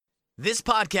This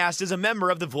podcast is a member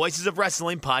of the Voices of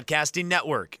Wrestling Podcasting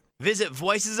Network. Visit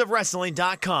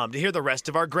voicesofwrestling.com to hear the rest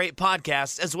of our great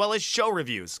podcasts, as well as show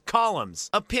reviews, columns,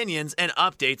 opinions, and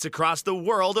updates across the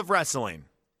world of wrestling.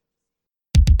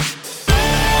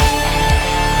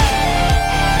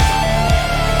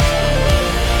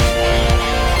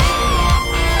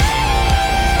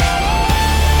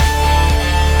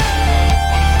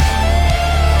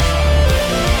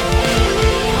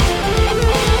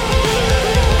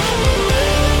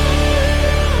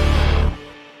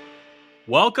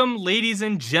 Welcome, ladies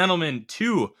and gentlemen,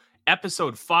 to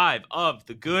episode 5 of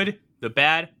The Good, the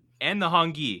Bad, and the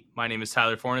Hungee. My name is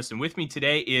Tyler Fornes, and with me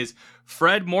today is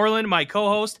Fred Moreland, my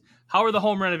co-host. How are the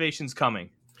home renovations coming?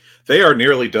 They are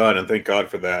nearly done, and thank God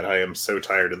for that. I am so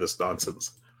tired of this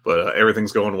nonsense, but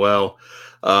everything's going well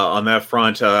on that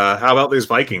front. How about these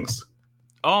Vikings?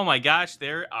 Oh my gosh, they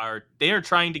are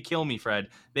trying to kill me, Fred.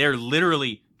 They are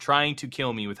literally trying to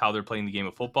kill me with how they're playing the game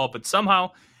of football, but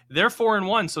somehow they're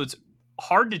 4-1, so it's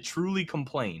hard to truly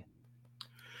complain.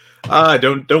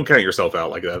 Don't count yourself out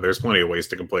like that. There's plenty of ways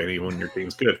to complain even when your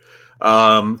team's good.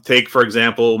 Take, for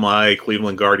example, my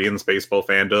Cleveland Guardians baseball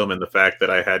fandom and the fact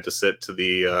that I had to sit to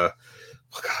the,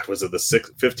 was it the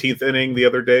 15th inning the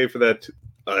other day for that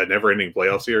never-ending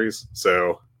playoff series?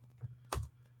 So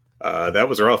that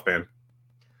was rough, man.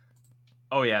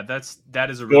 Oh yeah,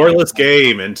 that is a really scoreless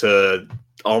game into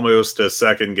almost a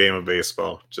second game of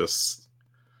baseball.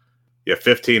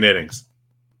 15 innings.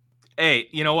 Hey,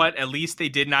 you know what? At least they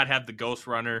did not have the ghost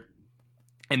runner,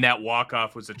 and that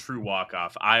walk-off was a true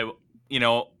walk-off.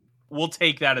 We'll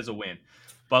take that as a win.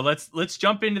 But let's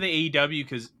jump into the AEW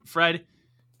because, Fred,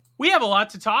 we have a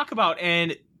lot to talk about,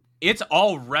 and it's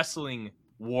all wrestling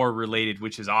war related,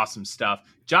 which is awesome stuff.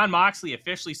 Jon Moxley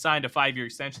officially signed a 5-year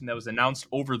extension that was announced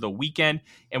over the weekend,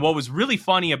 and what was really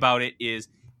funny about it is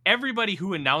everybody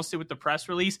who announced it with the press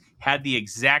release had the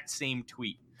exact same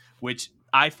tweet, which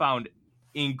I found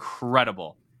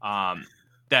incredible,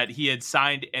 that he had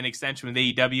signed an extension with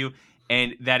AEW,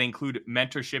 and that include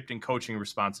mentorship and coaching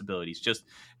responsibilities. Just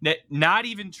not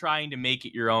even trying to make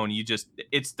it your own.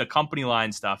 It's the company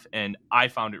line stuff, and I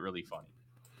found it really funny.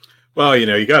 Well,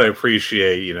 you got to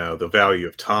appreciate, the value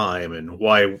of time and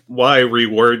why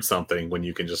reword something when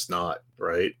you can just not,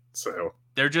 right? So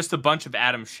they're just a bunch of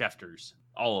Adam Schefters,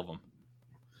 all of them.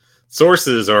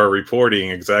 Sources are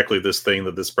reporting exactly this thing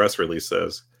that this press release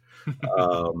says.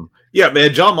 Yeah,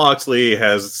 man, Jon Moxley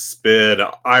has been,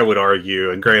 I would argue,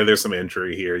 and granted there's some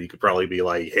injury here, you could probably be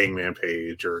like Hangman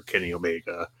Page or Kenny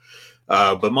Omega,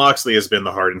 but Moxley has been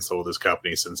the heart and soul of this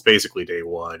company since basically day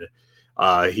one.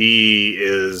 He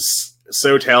is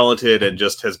so talented and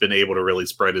just has been able to really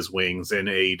spread his wings in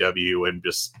AEW and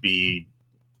just be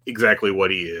exactly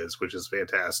what he is, which is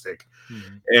fantastic.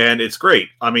 Mm-hmm. And it's great.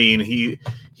 I mean, he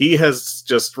has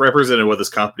just represented what this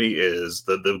company is,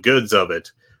 the goods of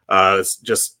it. It's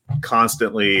just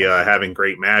constantly having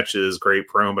great matches, great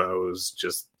promos,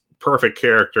 just perfect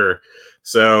character.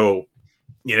 So,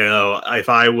 if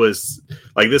I was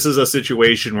like, this is a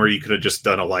situation where you could have just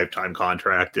done a lifetime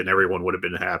contract and everyone would have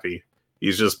been happy.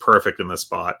 He's just perfect in this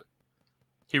spot.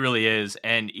 He really is.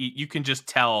 And you can just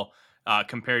tell,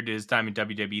 compared to his time in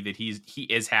WWE, that he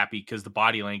is happy because the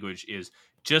body language is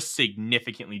just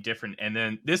significantly different. And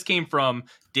then this came from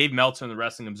Dave Meltzer in the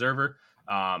Wrestling Observer.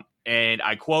 And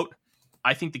I quote,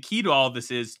 "I think the key to all of this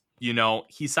is,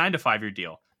 he signed a 5-year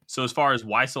deal. So as far as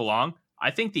why so long, I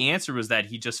think the answer was that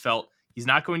he just felt he's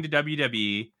not going to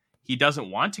WWE. He doesn't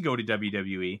want to go to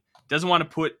WWE, doesn't want to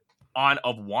put on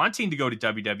of wanting to go to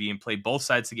WWE and play both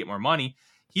sides to get more money.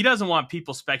 He doesn't want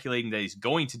people speculating that he's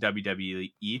going to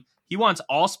WWE. He wants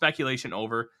all speculation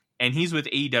over, and he's with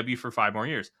AEW for 5 more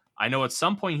years. I know at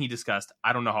some point he discussed,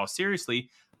 I don't know how seriously,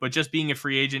 but just being a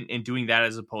free agent and doing that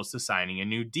as opposed to signing a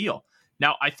new deal."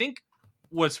 Now, I think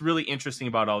what's really interesting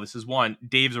about all this is, one,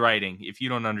 Dave's writing. If you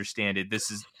don't understand it,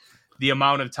 this is the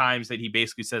amount of times that he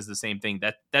basically says the same thing.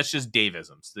 That's just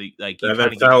Dave-isms.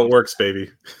 That's how it works,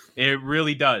 baby. It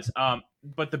really does.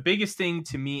 But the biggest thing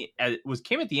to me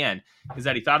came at the end is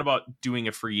that he thought about doing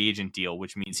a free agent deal,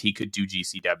 which means he could do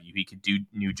GCW, he could do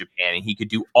New Japan, and he could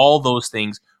do all those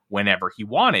things whenever he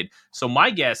wanted. So my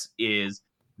guess is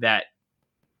that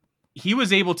he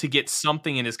was able to get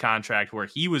something in his contract where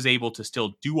he was able to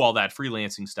still do all that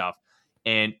freelancing stuff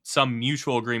and some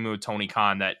mutual agreement with Tony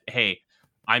Khan that, hey,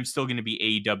 I'm still going to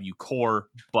be AEW core,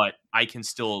 but I can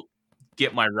still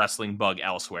get my wrestling bug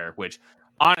elsewhere, which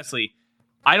honestly,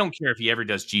 I don't care if he ever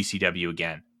does GCW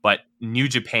again, but New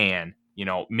Japan,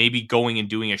 maybe going and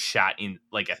doing a shot in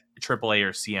like a AAA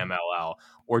or CMLL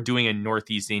or doing a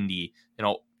Northeast Indie,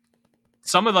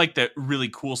 some of like the really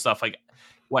cool stuff, like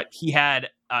what he had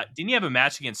didn't he have a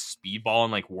match against Speedball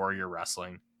and like Warrior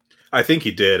Wrestling? I think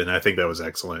he did, and I think that was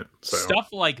excellent. So. Stuff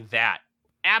like that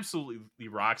absolutely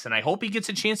rocks, and I hope he gets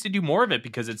a chance to do more of it,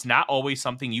 because it's not always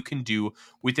something you can do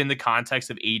within the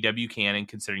context of AEW canon,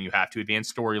 considering you have to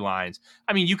advance storylines.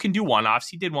 I mean, you can do one-offs.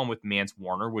 He did one with Mance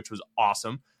Warner, which was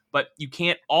awesome, but you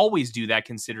can't always do that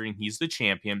considering he's the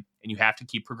champion, and you have to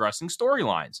keep progressing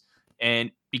storylines.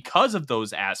 And because of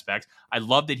those aspects, I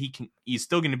love that he's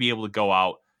still going to be able to go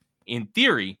out in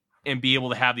theory and be able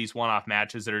to have these one-off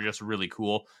matches that are just really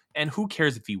cool. And who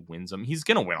cares if he wins them? He's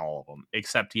going to win all of them,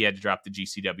 except he had to drop the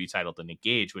GCW title to Nick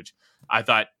Gage, which I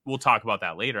thought, we'll talk about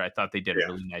that later. I thought they did a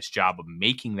really nice job of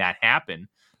making that happen.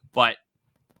 But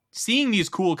seeing these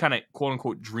cool kind of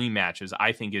quote-unquote dream matches,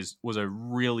 I think was a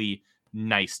really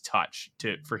nice touch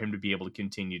for him to be able to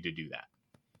continue to do that.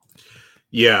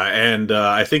 Yeah, and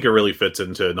I think it really fits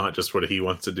into not just what he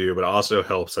wants to do, but also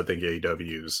helps, I think,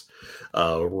 AEW's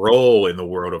role in the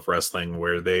world of wrestling,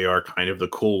 where they are kind of the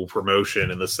cool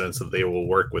promotion in the sense that they will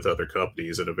work with other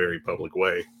companies in a very public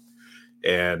way.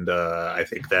 And I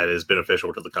think that is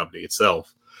beneficial to the company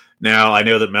itself. Now, I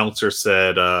know that Meltzer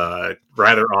said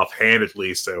rather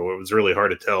offhandedly, so it was really hard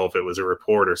to tell if it was a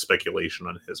report or speculation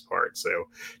on his part. So,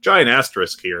 giant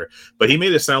asterisk here. But he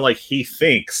made it sound like he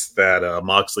thinks that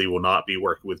Moxley will not be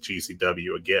working with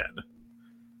GCW again,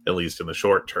 at least in the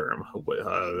short term.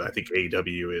 I think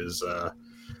AEW is,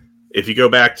 if you go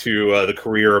back to the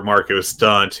career of Marco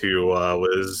Stunt, who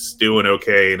was doing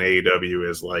okay in AEW,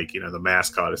 is like, the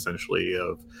mascot essentially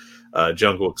of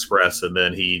Jungle Express, and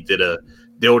then he did a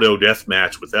dildo death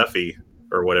match with Effie,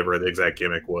 or whatever the exact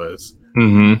gimmick was.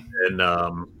 Mm-hmm. And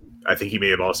I think he may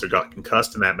have also got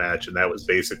concussed in that match, and that was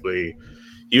basically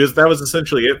that was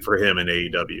essentially it for him in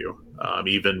AEW,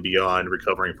 even beyond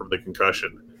recovering from the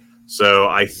concussion. So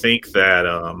I think that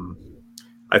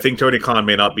Tony Khan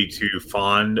may not be too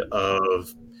fond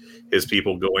of his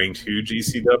people going to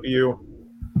GCW,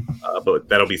 but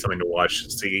that'll be something to watch to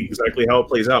see exactly how it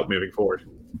plays out moving forward.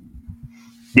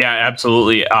 Yeah,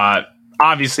 absolutely.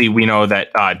 Obviously, we know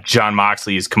that Jon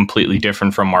Moxley is completely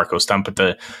different from Marco Stunt, but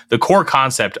the core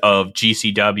concept of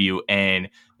GCW and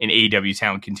an AEW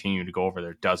talent continuing to go over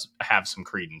there does have some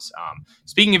credence.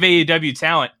 Speaking of AEW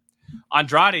talent,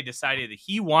 Andrade decided that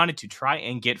he wanted to try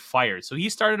and get fired, so he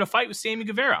started a fight with Sammy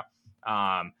Guevara.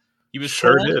 He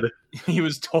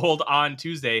was told on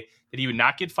Tuesday that he would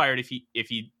not get fired if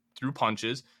he threw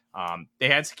punches. They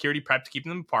had security prep to keep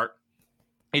them apart.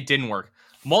 It didn't work.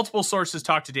 Multiple sources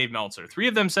talked to Dave Meltzer. 3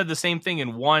 of them said the same thing,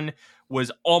 and one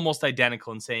was almost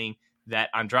identical in saying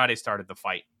that Andrade started the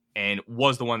fight and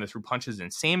was the one that threw punches,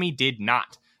 and Sammy did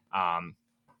not.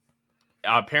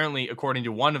 Apparently, according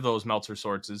to one of those Meltzer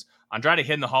sources, Andrade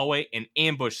hid in the hallway and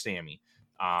ambushed Sammy.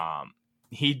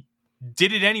 He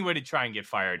did it anyway to try and get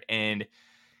fired. And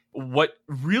what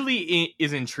really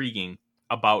is intriguing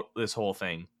about this whole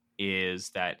thing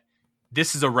is that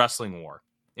this is a wrestling war.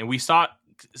 And we saw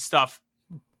stuff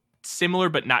similar,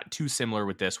 but not too similar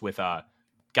with this, with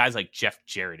guys like Jeff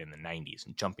Jarrett in the 90s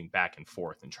and jumping back and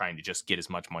forth and trying to just get as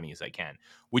much money as they can,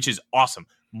 which is awesome.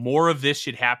 More of this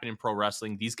should happen in pro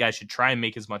wrestling. These guys should try and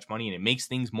make as much money, and it makes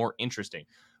things more interesting.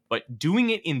 But doing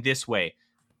it in this way,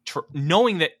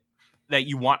 knowing that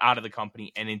you want out of the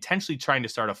company and intentionally trying to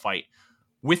start a fight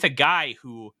with a guy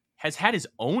who has had his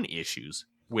own issues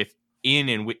with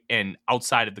and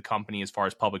outside of the company as far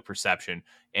as public perception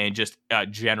and just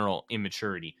general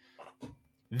immaturity.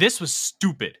 This was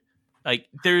stupid. Like,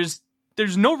 there's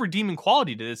no redeeming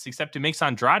quality to this except it makes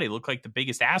Andrade look like the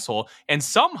biggest asshole. And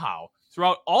somehow,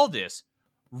 throughout all this,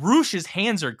 Rush's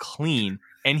hands are clean,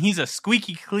 and he's a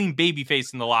squeaky clean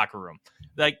babyface in the locker room.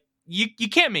 Like, you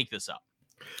can't make this up.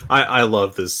 I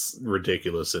love this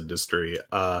ridiculous industry.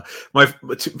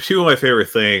 Two of my favorite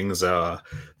things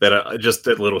that just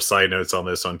little side notes on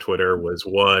this on Twitter was,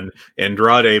 one,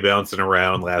 Andrade bouncing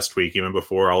around last week, even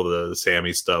before all the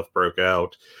Sammy stuff broke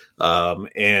out,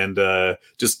 and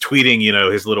just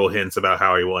tweeting, his little hints about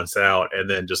how he wants out, and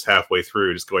then just halfway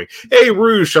through, just going, "Hey,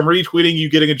 Roosh, I'm retweeting you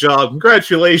getting a job.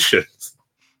 Congratulations!"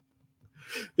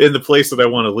 in the place that I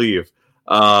want to leave.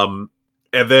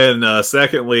 And then,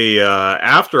 secondly,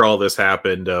 after all this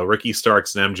happened, Ricky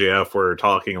Starks and MJF were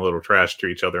talking a little trash to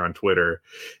each other on Twitter.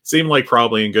 Seemed like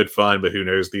probably in good fun, but who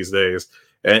knows these days.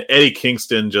 And Eddie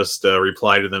Kingston just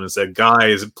replied to them and said,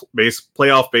 "Guys,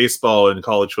 playoff baseball and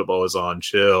college football is on.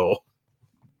 Chill."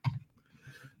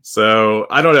 So,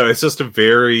 I don't know. It's just a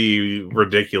very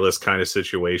ridiculous kind of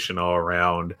situation all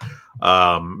around.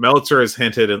 Meltzer has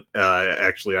hinted,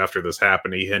 actually, after this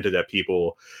happened, he hinted at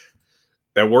people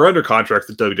that were under contract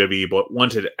with WWE but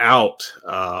wanted out,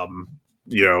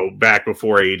 back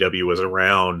before AEW was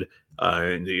around,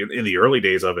 in the early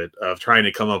days of it, of trying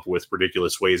to come up with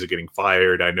ridiculous ways of getting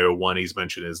fired. I know one he's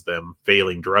mentioned is them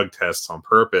failing drug tests on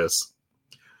purpose.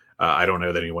 I don't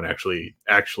know that anyone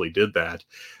actually did that.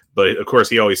 But of course,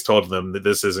 he always told them that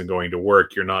this isn't going to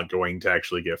work. You're not going to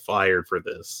actually get fired for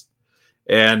this.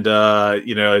 And,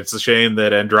 it's a shame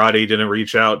that Andrade didn't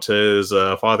reach out to his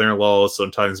father-in-law,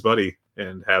 sometimes buddy,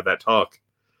 and have that talk.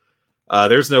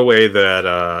 There's no way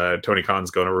that Tony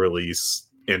Khan's going to release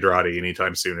Andrade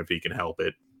anytime soon if he can help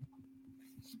it.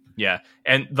 Yeah.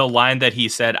 And the line that he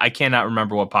said, I cannot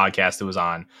remember what podcast it was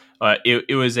on.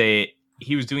 He was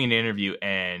doing an interview,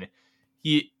 and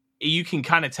you can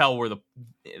kind of tell where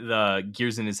the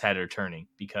gears in his head are turning,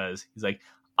 because he's like,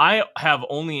 I have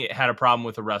only had a problem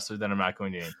with a wrestler that I'm not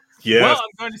going to name. Yes. Well, I'm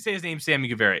going to say his name, Sammy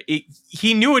Guevara.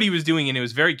 He knew what he was doing, and it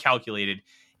was very calculated,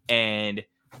 and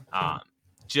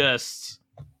just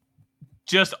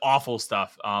awful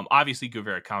stuff. Obviously,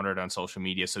 Guevara countered on social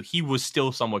media, so he was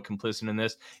still somewhat complicit in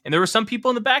this. And there were some people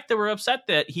in the back that were upset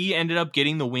that he ended up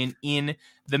getting the win in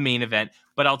the main event.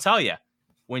 But I'll tell you,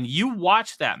 when you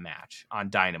watch that match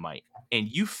on Dynamite and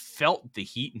you felt the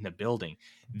heat in the building,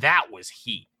 that was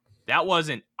heat. That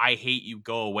wasn't, I hate you,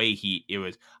 go away heat. It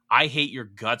was, I hate your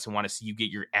guts and want to see you get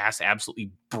your ass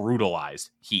absolutely brutalized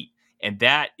heat. And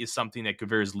that is something that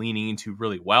Guevara is leaning into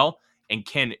really well and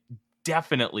can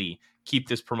definitely keep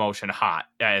this promotion hot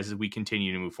as we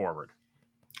continue to move forward.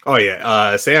 Oh,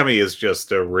 yeah. Sammy is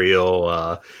just a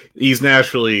real, he's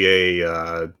naturally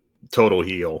a total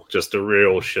heel, just a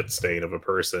real shit stain of a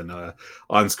person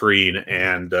on screen.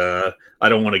 And I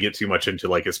don't want to get too much into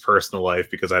like his personal life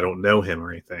because I don't know him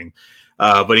or anything.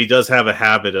 But he does have a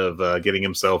habit of getting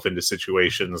himself into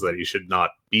situations that he should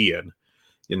not be in,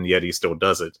 and yet he still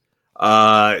does it.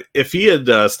 If he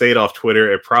had stayed off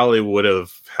Twitter, it probably would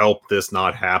have helped this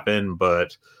not happen.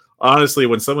 But honestly,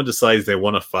 when someone decides they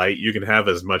want to fight, you can have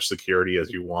as much security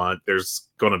as you want. There's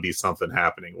going to be something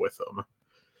happening with them.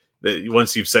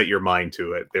 Once you've set your mind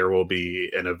to it, there will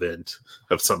be an event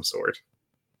of some sort.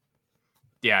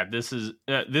 Yeah, this is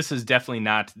definitely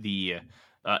not the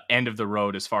end of the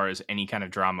road as far as any kind of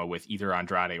drama with either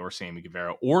Andrade or Sammy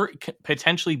Guevara, or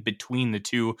potentially between the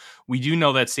two. We do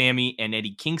know that Sammy and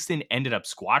Eddie Kingston ended up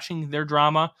squashing their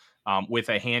drama with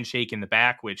a handshake in the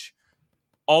back, which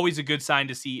always a good sign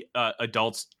to see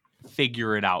adults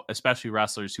figure it out, especially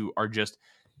wrestlers who are just,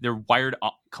 they're wired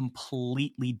up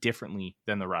completely differently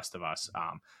than the rest of us.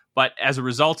 But as a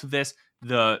result of this,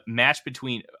 the match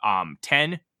between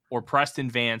 10 or Preston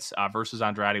Vance versus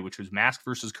Andrade, which was Mask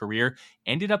versus Career,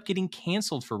 ended up getting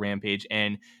canceled for Rampage,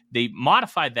 and they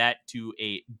modified that to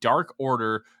a Dark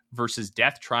Order versus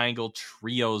Death Triangle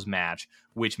Trios match,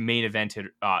 which main evented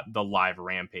the live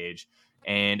Rampage.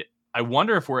 And I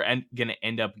wonder if we're going to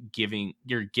end up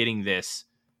getting this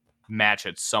match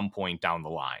at some point down the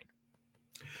line.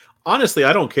 Honestly,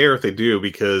 I don't care if they do,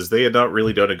 because they had not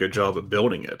really done a good job of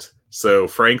building it. So,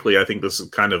 frankly, I think this is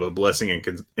kind of a blessing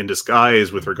in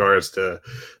disguise with regards to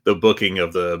the booking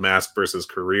of the Mask versus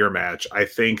Career match. I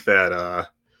think that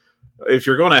if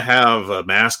you're going to have a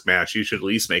Mask match, you should at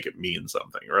least make it mean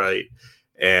something, right?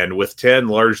 And with 10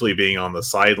 largely being on the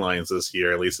sidelines this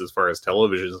year, at least as far as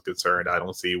television is concerned, I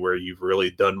don't see where you've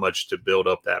really done much to build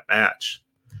up that match,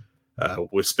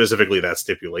 with specifically that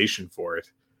stipulation for it.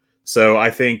 So I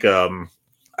think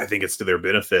it's to their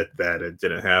benefit that it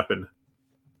didn't happen.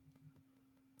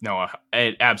 No,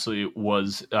 it absolutely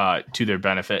was to their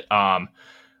benefit.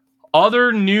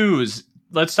 Other news.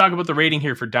 Let's talk about the rating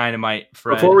here for Dynamite.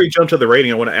 Fred. Before we jump to the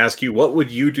rating, I want to ask you, what would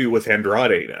you do with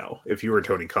Andrade now if you were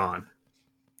Tony Khan?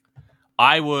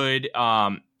 I would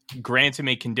grant him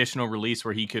a conditional release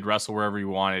where he could wrestle wherever he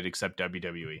wanted except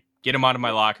WWE. Get him out of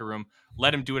my locker room.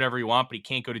 Let him do whatever he wants, but he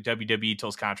can't go to WWE till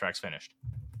his contract's finished.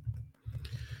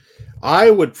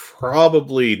 I would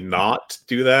probably not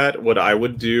do that. What I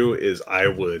would do is I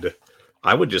would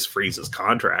just freeze his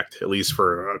contract, at least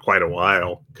for quite a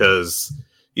while, because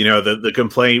the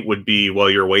complaint would be, well,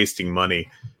 you're wasting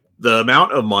money. The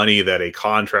amount of money that a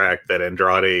contract that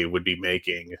Andrade would be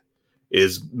making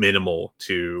is minimal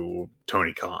to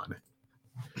Tony Khan.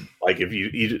 Like if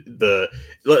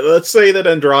let's say that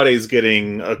Andrade is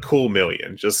getting a cool $1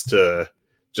 million, just to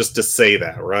say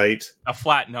that, right? A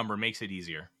flat number makes it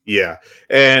easier. Yeah.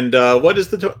 And what is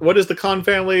the Khan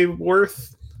family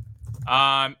worth?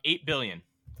 $8 billion.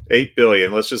 $8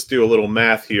 billion. Let's just do a little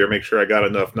math here. Make sure I got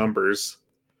enough numbers.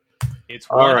 It's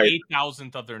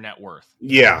 1/8,000th of their net worth.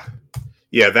 Yeah.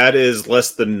 Yeah, that is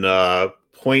less than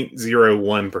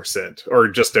 0.01%, or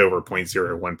just over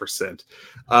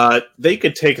 0.01%. They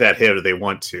could take that hit if they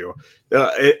want to.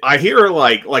 I hear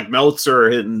like Meltzer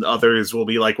and others will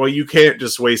be like, well, you can't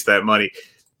just waste that money.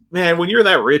 man, when you're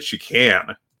that rich, you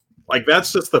can. Like,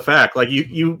 that's just the fact. Like,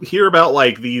 you hear about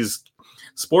like these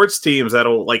sports teams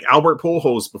that'll, like Albert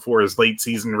Pujols before his late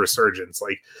season resurgence.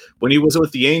 Like, when he was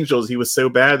with the Angels, he was so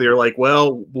bad they were like,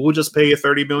 well, we'll just pay you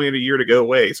 $30 million a year to go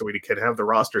away so we can have the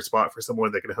roster spot for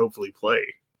someone that can hopefully play.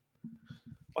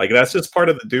 Like, that's just part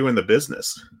of the doing the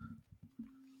business.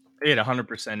 It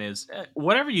 100% is.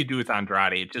 Whatever you do with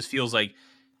Andrade, it just feels like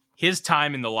his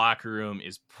time in the locker room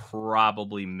is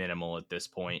probably minimal at this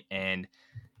point, and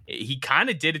he kind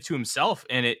of did it to himself,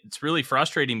 and it's really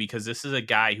frustrating because this is a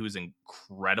guy who's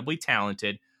incredibly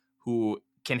talented, who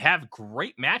can have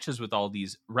great matches with all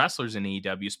these wrestlers in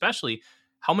AEW, especially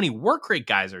how many work rate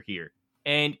guys are here.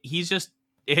 And he's just,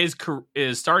 his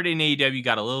start in AEW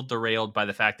got a little derailed by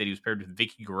the fact that he was paired with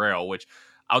Vicky Guerrero, which,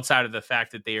 outside of the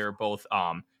fact that they are both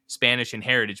Spanish in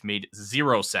heritage, made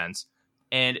zero sense.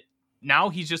 And now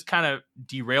he's just kind of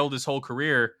derailed his whole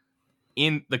career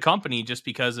in the company just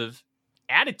because of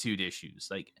attitude issues.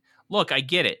 Like, look, I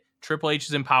get it. Triple H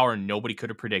is in power and nobody could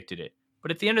have predicted it.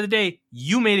 But at the end of the day,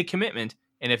 you made a commitment.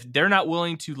 And if they're not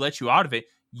willing to let you out of it,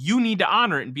 you need to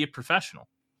honor it and be a professional.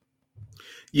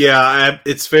 Yeah,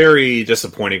 it's very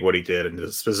disappointing what he did,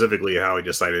 and specifically how he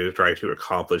decided to try to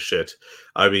accomplish it.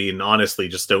 I mean, honestly,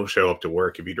 just don't show up to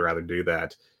work if you'd rather do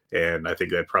that. And I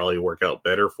think that'd probably work out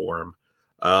better for him.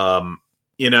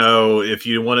 If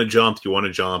you want to jump, you want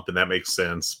to jump, and that makes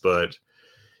sense. But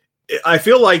I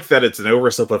feel like that it's an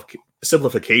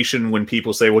oversimplification when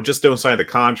people say, well, just don't sign the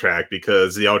contract,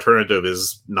 because the alternative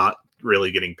is not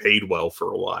really getting paid well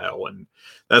for a while. And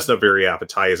that's not very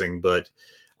appetizing. But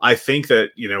I think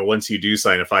that, once you do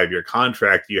sign a 5-year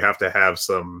contract, you have to have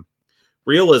some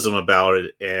realism about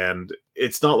it. And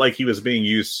it's not like he was being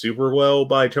used super well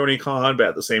by Tony Khan, but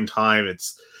at the same time,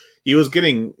 he was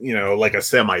getting, like a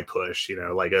semi push,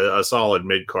 like a solid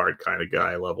mid-card kind of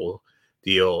guy level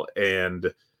deal.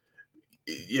 And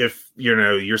if,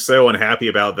 you're so unhappy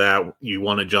about that, you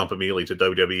want to jump immediately to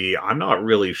WWE, I'm not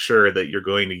really sure that you're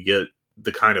going to get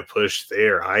the kind of push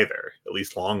there either, at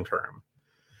least long term.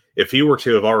 If he were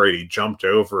to have already jumped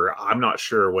over, I'm not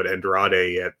sure what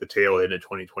Andrade at the tail end of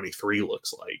 2023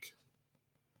 looks like.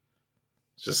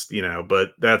 Just,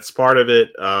 but that's part of it.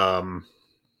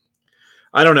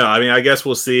 I don't know. I mean, I guess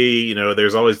we'll see.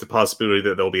 There's always the possibility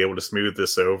that they'll be able to smooth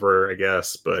this over, I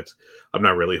guess, but I'm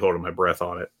not really holding my breath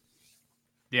on it.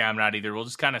 Yeah, I'm not either. We'll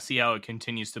just kind of see how it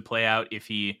continues to play out. If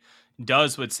he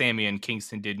does what Sammy and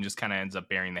Kingston did and just kind of ends up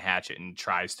burying the hatchet and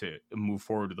tries to move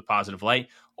forward with a positive light,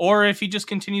 or if he just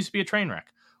continues to be a train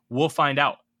wreck. We'll find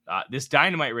out. This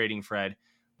Dynamite rating, Fred,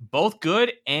 both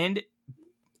good, and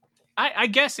I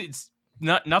guess it's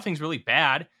nothing's really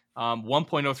bad.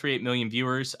 1.038 million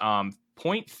viewers,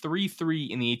 0.33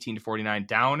 in the 18 to 49,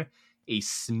 down a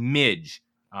smidge.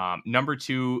 Number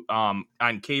 2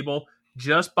 on cable,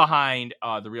 just behind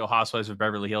the Real Housewives of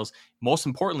Beverly Hills. Most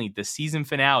importantly, the season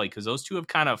finale, because those two have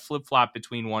kind of flip-flopped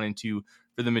between 1 and 2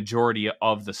 for the majority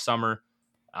of the summer.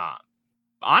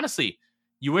 Honestly,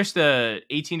 you wish the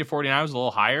 18 to 49 was a little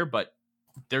higher, but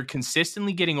they're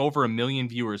consistently getting over 1 million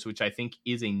viewers, which I think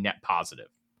is a net positive.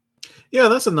 Yeah,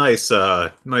 that's a nice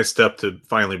step to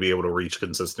finally be able to reach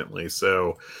consistently.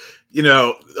 So,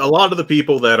 a lot of the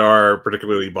people that are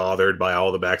particularly bothered by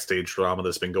all the backstage drama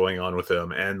that's been going on with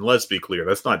him, and let's be clear,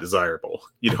 that's not desirable.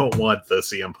 You don't want the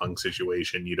CM Punk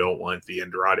situation. You don't want the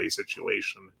Andrade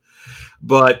situation.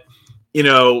 But,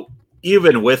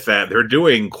 even with that, they're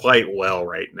doing quite well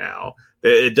right now.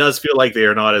 It does feel like they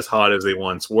are not as hot as they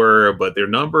once were, but their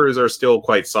numbers are still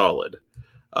quite solid.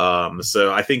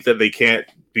 So I think that they can't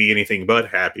be anything but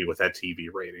happy with that TV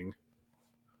rating.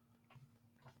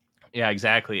 Yeah,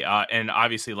 exactly. And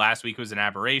obviously last week was an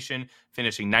aberration,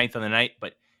 finishing 9th on the night,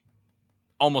 but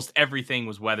almost everything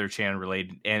was Weather Channel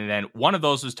related. And then one of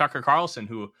those was Tucker Carlson,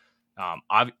 who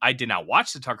I did not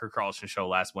watch the Tucker Carlson show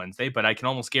last Wednesday, but I can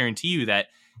almost guarantee you that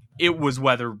it was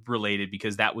weather related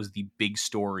because that was the big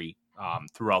story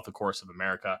throughout the course of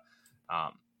America.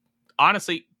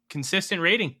 Honestly, consistent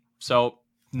rating. So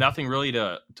nothing really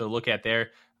to look at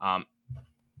there.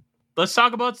 Let's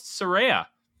talk about Saraya,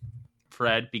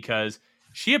 Fred, because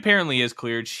she apparently is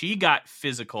cleared. She got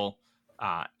physical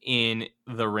in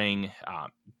the ring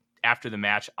after the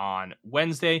match on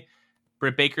Wednesday.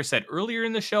 Britt Baker said earlier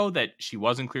in the show that she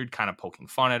wasn't cleared, kind of poking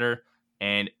fun at her.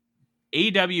 And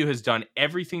AEW has done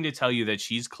everything to tell you that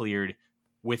she's cleared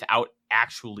without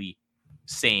actually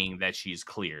saying that she's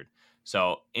cleared.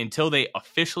 So until they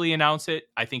officially announce it,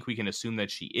 I think we can assume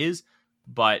that she is.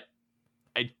 But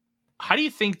how do you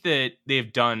think that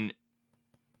they've done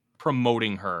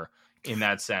promoting her in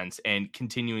that sense and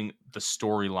continuing the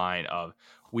storyline of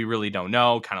we really don't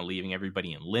know, kind of leaving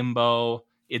everybody in limbo?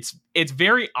 It's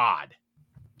very odd.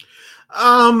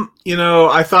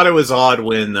 I thought it was odd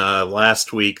when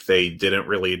last week they didn't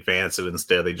really advance it.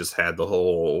 Instead, they just had the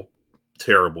whole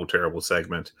terrible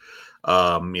segment.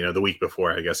 The week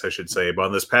before, I guess I should say. But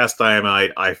on this past time,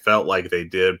 I felt like they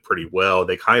did pretty well.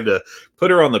 They kind of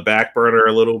put her on the back burner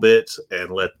a little bit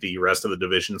and let the rest of the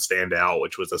division stand out,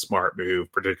 which was a smart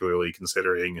move, particularly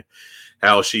considering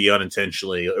how she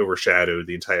unintentionally overshadowed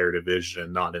the entire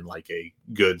division, not in like a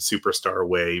good superstar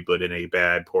way, but in a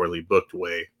bad, poorly booked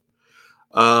way.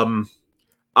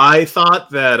 I thought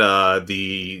that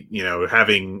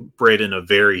having Britt in a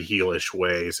very heelish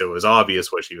way, so it was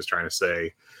obvious what she was trying to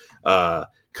say.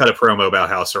 Cut a promo about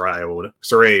how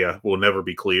Saraya will never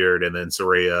be cleared, and then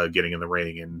Saraya getting in the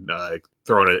ring and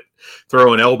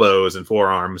throwing elbows and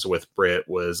forearms with Britt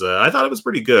was I thought it was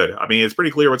pretty good. I mean, it's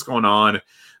pretty clear what's going on.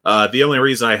 The only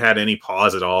reason I had any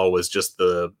pause at all was just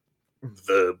the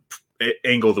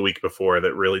angle the week before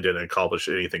that really didn't accomplish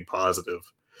anything positive.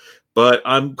 But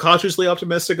I'm cautiously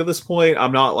optimistic at this point.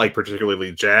 I'm not like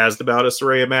particularly jazzed about a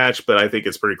Saraya match, but I think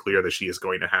it's pretty clear that she is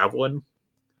going to have one.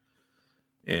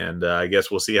 And I guess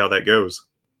we'll see how that goes.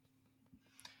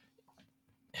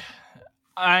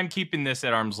 I'm keeping this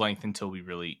at arm's length until we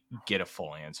really get a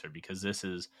full answer, because this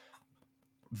is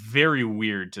very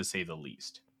weird to say the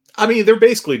least. I mean, they're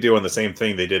basically doing the same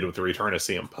thing they did with the return of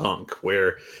CM Punk,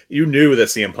 where you knew that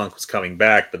CM Punk was coming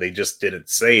back, but they just didn't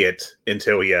say it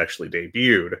until he actually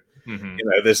debuted. Mm-hmm.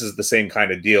 This is the same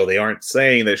kind of deal. They aren't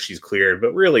saying that she's cleared,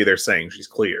 but really they're saying she's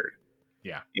cleared.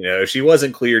 Yeah. If she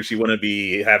wasn't cleared, she wouldn't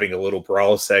be having a little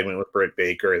brawl segment with Britt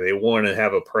Baker. They want to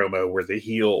have a promo where the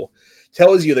heel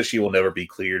tells you that she will never be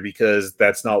cleared, because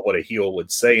that's not what a heel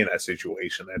would say in that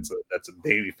situation. That's a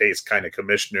babyface kind of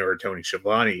commissioner or Tony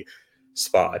Schiavone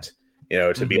spot.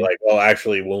 To be like, well,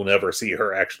 actually, we'll never see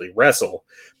her actually wrestle.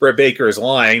 Britt Baker is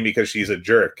lying because she's a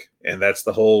jerk, and that's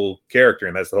the whole character,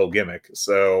 and that's the whole gimmick.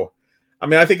 So, I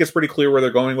mean, I think it's pretty clear where they're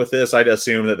going with this. I'd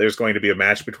assume that there's going to be a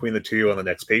match between the two on the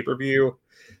next pay-per-view,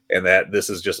 and that this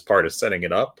is just part of setting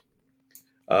it up.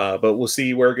 But we'll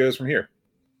see where it goes from here.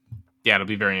 Yeah, it'll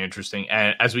be very interesting.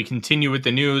 And as we continue with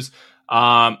the news,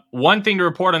 one thing to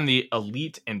report on the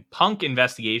Elite and Punk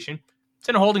investigation: it's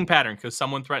in a holding pattern because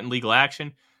someone threatened legal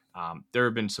action. There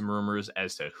have been some rumors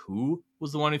as to who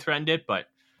was the one who threatened it, but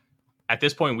at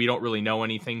this point, we don't really know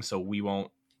anything, so we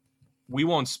won't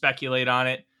speculate on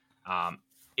it.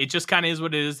 It just kind of is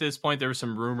what it is at this point. There were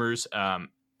some rumors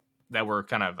that were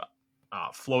kind of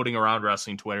floating around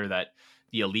wrestling Twitter that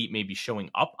the Elite may be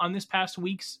showing up on this past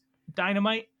week's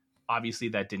Dynamite. Obviously,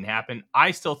 that didn't happen.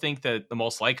 I still think that the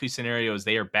most likely scenario is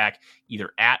they are back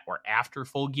either at or after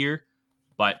Full Gear,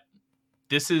 but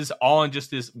this is all in just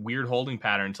this weird holding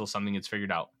pattern until something gets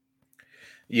figured out.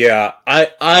 Yeah,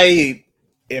 I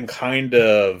am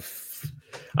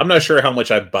I'm not sure how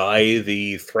much I buy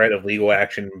the threat of legal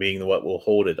action being what will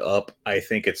hold it up. I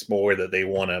think it's more that they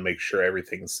want to make sure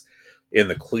everything's in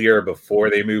the clear before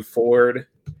they move forward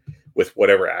with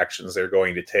whatever actions they're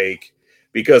going to take.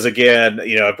 Because again,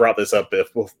 I brought this up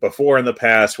before in the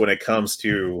past, when it comes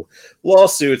to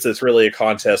lawsuits, it's really a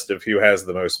contest of who has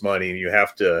the most money, and you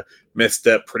have to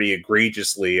misstep pretty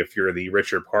egregiously if you're the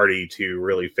richer party to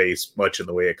really face much in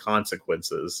the way of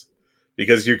consequences,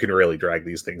 because you can really drag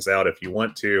these things out if you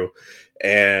want to.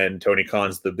 And Tony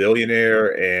Khan's the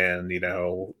billionaire, and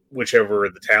whichever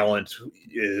the talent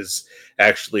is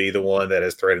actually the one that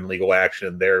has threatened legal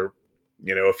action, they're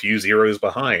a few zeros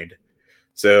behind.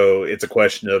 So it's a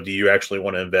question of, do you actually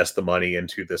want to invest the money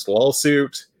into this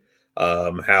lawsuit?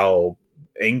 How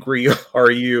angry are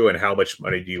you, and how much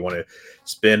money do you want to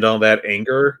spend on that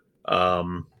anger?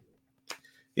 I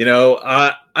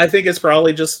think it's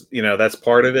probably just, that's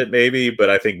part of it maybe, but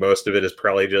I think most of it is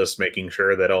probably just making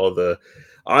sure that all the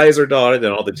I's are dotted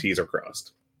and all the T's are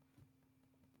crossed.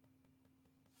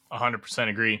 100%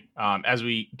 agree. As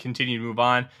we continue to move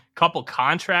on, couple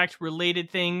contract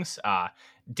related things.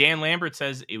 Dan Lambert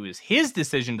says it was his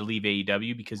decision to leave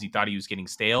AEW because he thought he was getting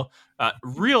stale.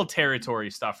 Real territory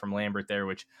stuff from Lambert there,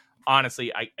 which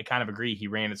honestly, I kind of agree. He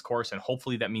ran his course, and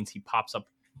hopefully that means he pops up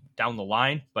down the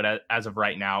line. But as of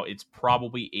right now, it's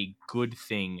probably a good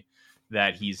thing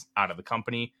that he's out of the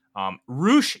company.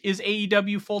 Roosh is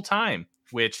AEW full-time,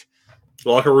 which...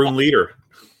 locker room leader.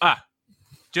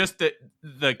 Just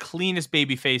the cleanest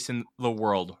babyface in the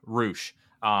world, Roosh.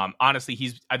 Honestly,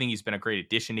 I think he's been a great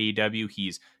addition to AEW.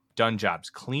 He's done jobs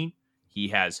clean. He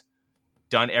has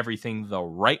done everything the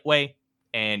right way,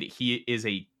 and he is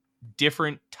a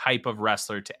different type of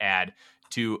wrestler to add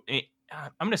to, I'm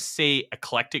going to say,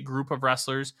 eclectic group of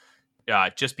wrestlers,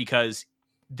 just because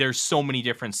there's so many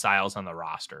different styles on the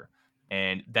roster.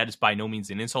 And that is by no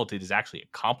means an insult. It is actually a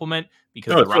compliment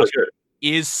because No, the it's really roster good.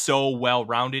 is so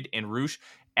well-rounded, and Roosh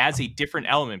adds a different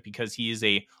element because he is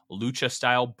a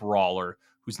lucha-style brawler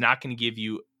who's not going to give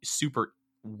you super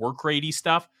work-ratey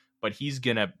stuff, but he's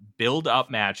going to build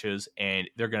up matches, and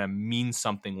they're going to mean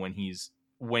something when he's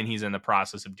in the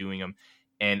process of doing them.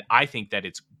 And I think that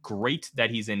it's great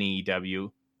that he's in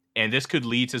AEW, and this could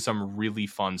lead to some really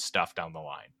fun stuff down the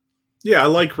line. Yeah, I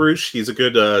like Roosh. He's a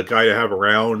good guy to have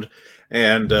around,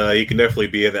 and he can definitely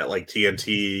be at that like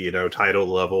TNT, title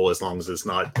level as long as it's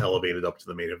not elevated up to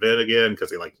the main event again, because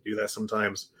they like to do that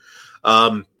sometimes.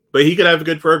 But he could have a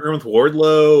good program with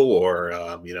Wardlow or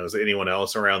is anyone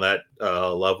else around that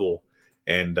level,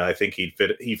 and I think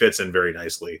he fits in very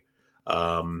nicely.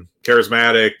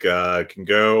 Charismatic, can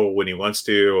go when he wants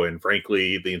to, and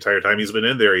frankly, the entire time he's been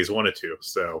in there, he's wanted to.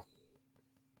 So.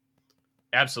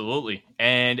 Absolutely.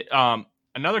 And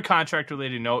another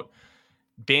contract-related note,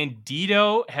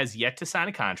 Bandito has yet to sign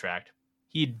a contract.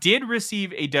 He did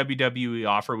receive a WWE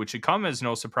offer, which should come as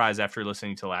no surprise after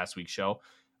listening to last week's show.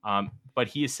 But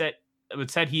he has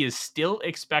said he is still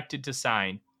expected to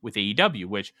sign with AEW,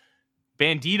 which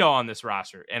Bandito on this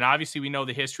roster. And obviously we know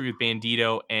the history with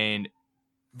Bandito and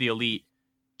the Elite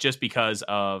just because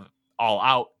of All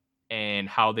Out and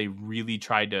how they really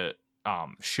tried to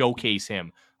showcase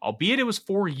him, albeit it was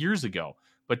 4 years ago,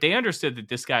 but they understood that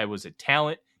this guy was a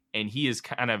talent, and he has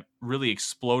kind of really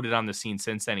exploded on the scene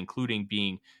since then, including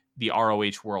being the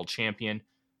ROH World Champion.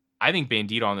 I think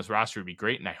Bandito on this roster would be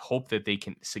great, and I hope that they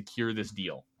can secure this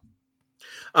deal.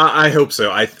 I hope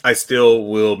so. I still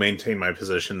will maintain my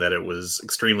position that it was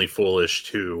extremely foolish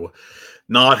to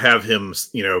not have him,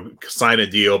 sign a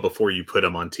deal before you put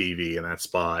him on TV in that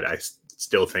spot. I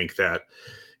still think that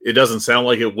it doesn't sound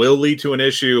like it will lead to an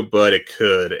issue, but it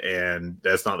could, and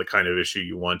that's not the kind of issue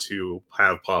you want to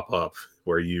have pop up,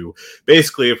 where you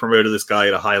basically have promoted this guy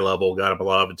at a high level, got him a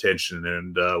lot of attention,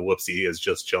 and whoopsie, he has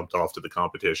just jumped off to the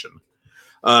competition.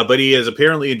 But he is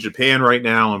apparently in Japan right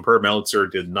now, and per Meltzer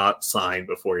did not sign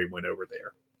before he went over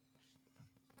there.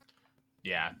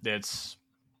 Yeah, that's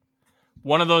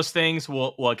one of those things.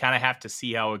 We'll kind of have to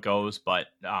see how it goes, but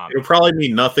it'll probably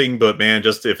mean nothing. But man,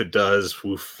 just if it does,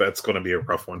 that's going to be a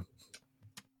rough one.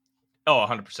 Oh,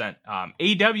 100%.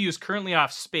 AEW is currently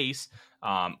off Space,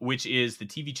 which is the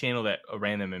TV channel that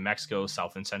ran them in Mexico,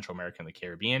 South and Central America, and the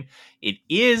Caribbean. It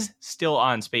is still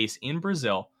on Space in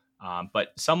Brazil,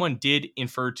 but someone did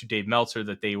infer to Dave Meltzer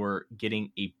that they were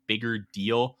getting a bigger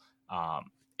deal.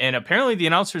 And apparently the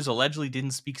announcers allegedly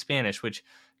didn't speak Spanish, which,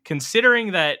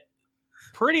 considering that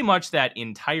pretty much that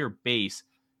entire base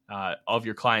of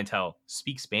your clientele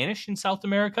speaks Spanish in South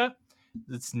America,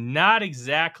 it's not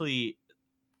exactly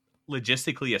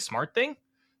logistically a smart thing.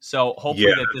 So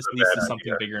hopefully that this leads to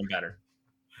something bigger and better.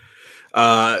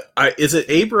 Is it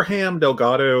Abraham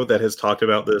Delgado that has talked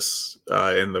about this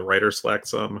in the writer Slack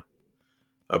some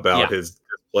about his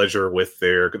pleasure with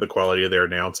the quality of their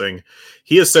announcing?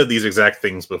 He has said these exact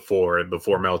things before, and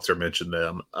before Meltzer mentioned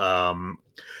them.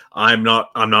 I'm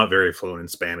not very fluent in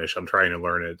Spanish. I'm trying to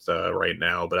learn it right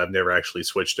now, but I've never actually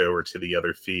switched over to the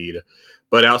other feed.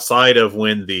 But outside of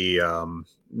when the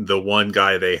one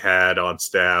guy they had on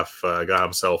staff got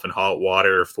himself in hot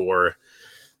water for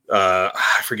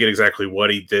I forget exactly what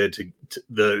he did to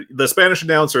the Spanish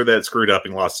announcer that screwed up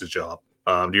and lost his job.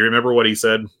 Do you remember what he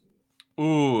said?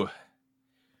 Ooh,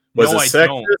 was it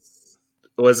sexist?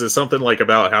 Was it something like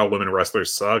about how women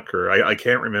wrestlers suck, or I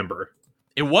can't remember.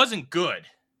 It wasn't good.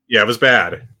 Yeah, it was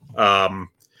bad. Let's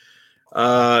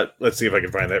see if I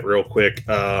can find that real quick.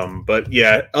 But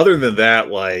yeah, other than that,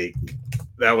 like,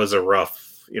 that was a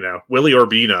rough, Willie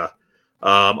Urbina.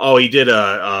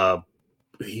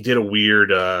 He did a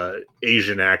weird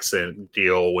Asian accent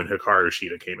deal when Hikaru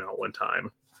Shida came out one time.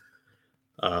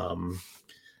 But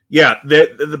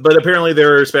apparently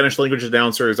their Spanish language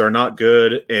announcers are not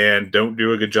good and don't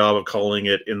do a good job of calling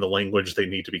it in the language they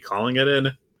need to be calling it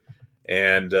in.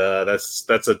 And that's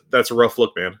a rough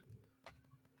look, man.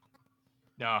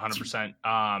 No, 100%.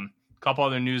 A couple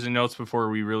other news and notes before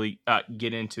we really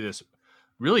get into this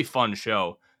really fun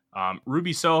show.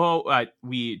 Ruby Soho,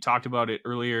 we talked about it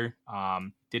earlier,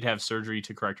 did have surgery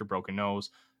to correct her broken nose.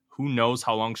 Who knows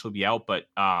how long she'll be out, but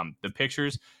the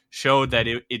pictures showed that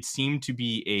it seemed to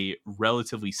be a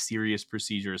relatively serious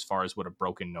procedure as far as what a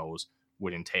broken nose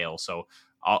would entail. So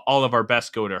all of our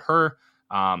best go to her.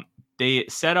 They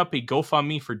set up a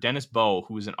GoFundMe for Dennis Bowe,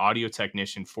 who is an audio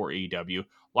technician for AEW,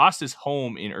 lost his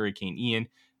home in Hurricane Ian.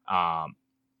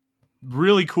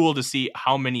 Really cool to see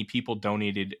how many people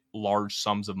donated large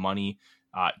sums of money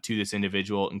to this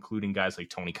individual, including guys like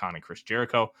Tony Khan and Chris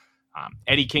Jericho.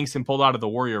 Eddie Kingston pulled out of the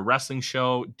Warrior Wrestling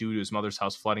show due to his mother's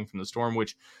house flooding from the storm,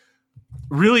 which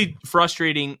really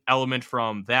frustrating element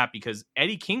from that, because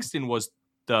Eddie Kingston was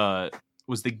the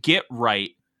get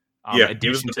right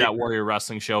addition to that Warrior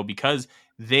Wrestling show, because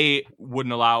they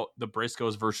wouldn't allow the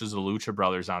Briscoes versus the Lucha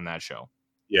Brothers on that show.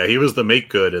 Yeah, he was the make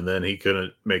good, and then he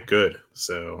couldn't make good.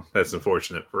 So that's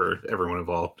unfortunate for everyone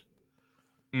involved.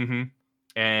 Mm-hmm.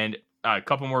 And a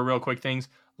couple more real quick things.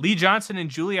 Lee Johnson and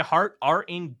Julia Hart are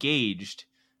engaged.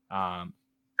 Good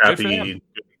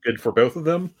for both of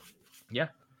them. Yeah.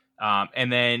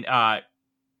 And then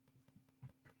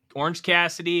Orange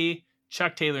Cassidy,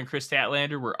 Chuck Taylor, and Chris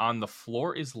Statlander were on The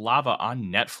Floor is Lava on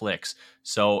Netflix.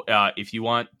 So if you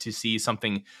want to see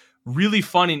something really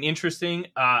fun and interesting,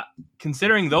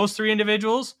 considering those three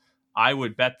individuals, I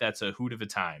would bet that's a hoot of a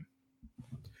time.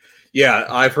 Yeah,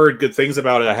 I've heard good things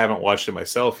about it. I haven't watched it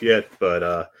myself yet,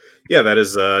 but yeah, that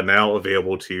is now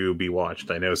available to be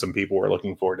watched. I know some people were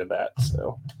looking forward to that.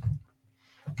 So,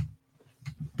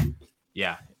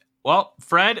 yeah. Well,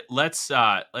 Fred, let's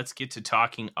get to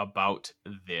talking about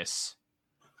this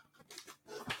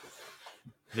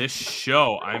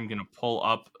show. I'm gonna pull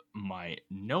up my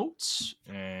notes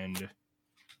and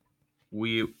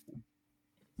we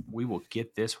will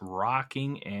get this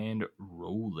rocking and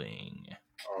rolling.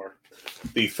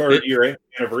 The third year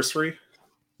anniversary.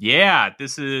 Yeah,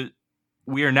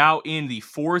 we are now in the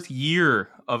 4th year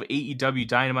of AEW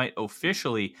Dynamite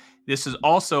officially. This is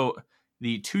also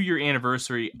the 2-year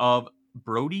anniversary of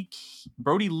Brody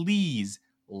Lee's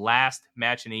last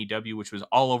match in AEW, which was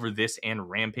all over this and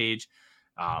Rampage.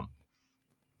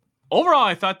 Overall,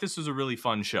 I thought this was a really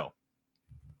fun show.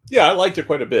 Yeah, I liked it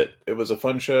quite a bit. It was a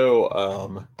fun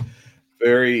show.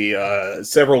 Very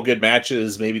several good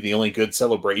matches. Maybe the only good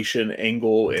celebration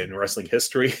angle in wrestling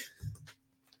history.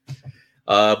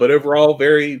 But overall,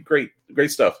 very great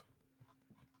stuff.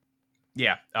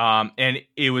 Yeah, and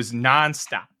it was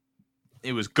nonstop.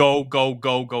 It was go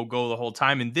the whole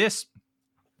time. And this,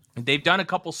 they've done a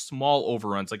couple small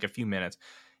overruns, like a few minutes.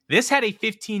 This had a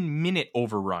 15-minute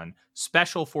overrun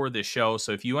special for this show.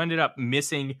 So if you ended up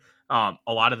missing a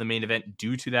lot of the main event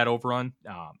due to that overrun,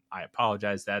 I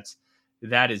apologize.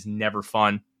 That is never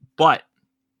fun, but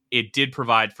it did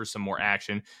provide for some more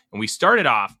action. And we started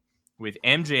off with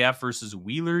MJF versus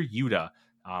Wheeler Yuta,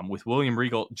 with William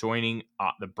Regal joining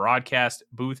the broadcast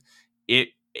booth.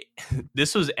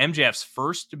 This was MJF's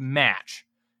first match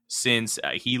since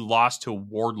he lost to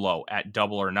Wardlow at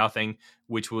Double or Nothing,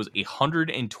 which was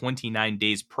 129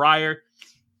 days prior.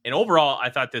 And overall, I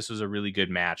thought this was a really good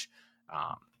match.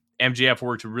 MJF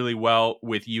worked really well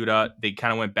with Yuta. They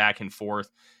kind of went back and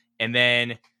forth. And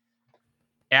then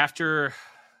after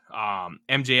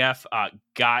MJF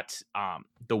got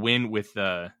the win with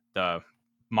the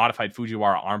modified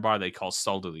Fujiwara armbar they call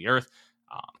Skull to the Earth,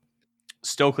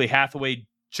 Stokely Hathaway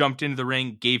jumped into the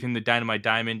ring, gave him the Dynamite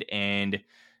Diamond, and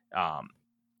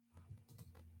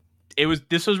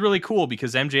this was really cool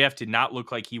because MJF did not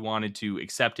look like he wanted to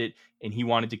accept it, and he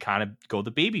wanted to kind of go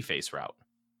the babyface route.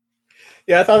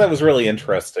 Yeah, I thought that was really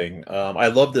interesting. I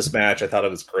loved this match. I thought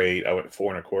it was great. I went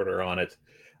 4 1/4 on it.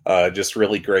 Just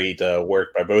really great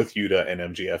work by both Yuta and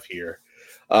MJF here.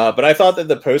 But I thought that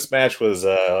the post match was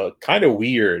kind of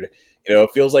weird. You know,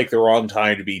 it feels like the wrong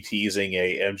time to be teasing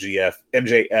a MJF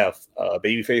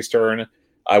babyface turn.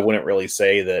 I wouldn't really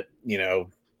say that, you know,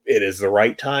 it is the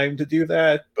right time to do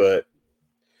that, but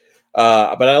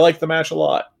I liked the match a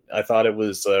lot. I thought it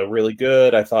was really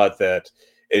good. I thought that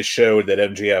it showed that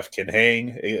MJF can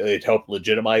hang. It helped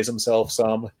legitimize himself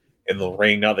some in the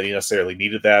ring. Not that he necessarily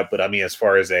needed that, but I mean, as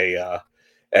far as a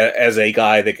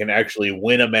guy that can actually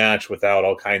win a match without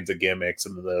all kinds of gimmicks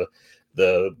and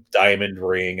the diamond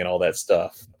ring and all that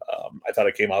stuff, I thought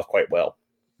it came off quite well.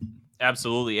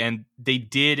 Absolutely, and they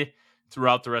did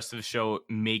throughout the rest of the show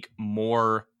make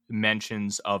more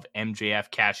mentions of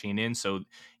MJF cashing in, so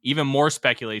even more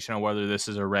speculation on whether this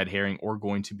is a red herring or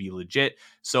going to be legit.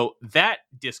 So that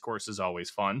discourse is always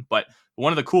fun. But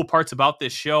one of the cool parts about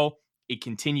this show, it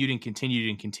continued and continued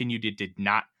and continued. It did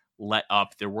not let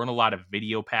up. There weren't a lot of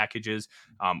video packages.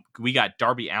 We got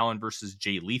Darby Allin versus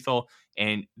Jay Lethal,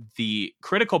 and the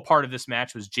critical part of this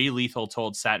match was Jay Lethal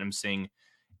told Satnam Singh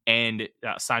and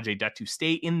Sanjay Dutt to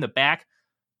stay in the back.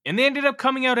 And they ended up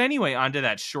coming out anyway onto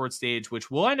that short stage,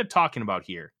 which we'll end up talking about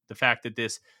here. The fact that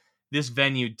this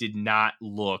venue did not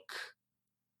look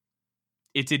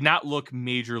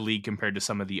major league compared to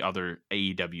some of the other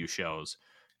AEW shows.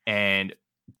 And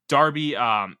Darby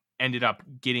ended up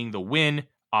getting the win.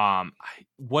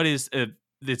 It's the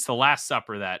Last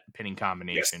Supper, that pinning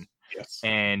combination. Yes.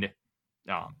 And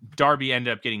Darby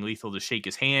ended up getting Lethal to shake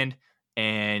his hand,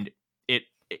 and it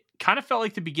kind of felt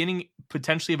like the beginning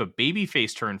potentially of a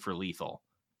babyface turn for Lethal.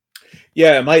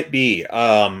 Yeah, it might be.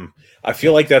 I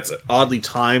feel like that's oddly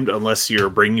timed unless you're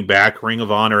bringing back Ring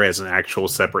of Honor as an actual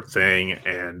separate thing,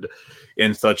 and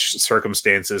in such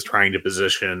circumstances, trying to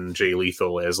position Jay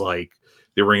Lethal as like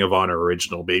the Ring of Honor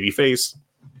original babyface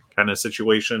kind of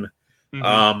situation.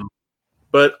 Mm-hmm.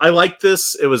 But I like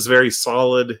this. It was very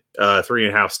solid.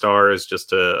 3.5 stars,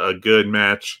 just a good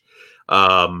match.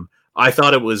 I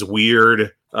thought it was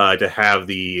weird to have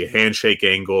the handshake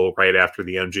angle right after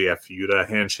the MJF Feud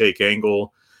handshake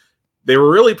angle. They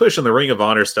were really pushing the Ring of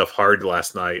Honor stuff hard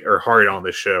last night, or hard on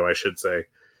the show, I should say.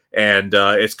 And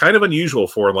it's kind of unusual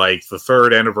for like the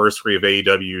 3rd anniversary of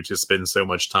AEW to spend so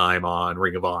much time on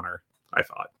Ring of Honor, I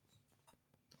thought.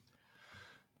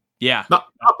 Yeah. Not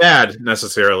bad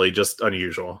necessarily, just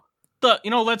unusual.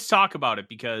 Let's talk about it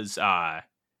because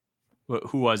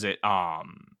who was it? I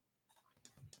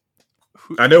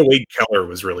know Wade Keller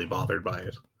was really bothered by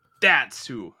it. That's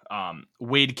who.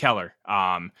 Wade Keller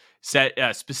said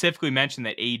specifically mentioned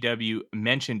that AEW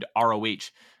mentioned ROH.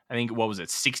 I think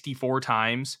 64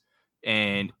 times,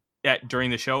 and during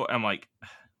the show, I'm like,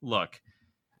 look,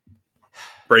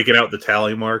 breaking out the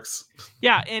tally marks.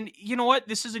 Yeah, and you know what?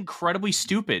 This is incredibly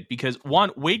stupid because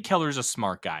one, Wade Keller is a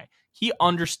smart guy. He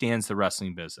understands the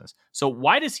wrestling business. So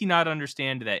why does he not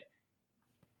understand that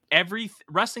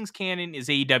wrestling's canon is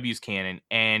AEW's canon,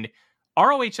 and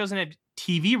ROH doesn't have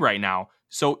TV right now?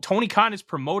 So Tony Khan is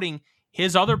promoting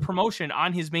his other promotion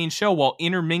on his main show while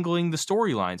intermingling the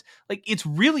storylines. Like, it's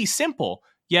really simple.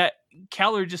 Yet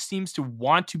Keller just seems to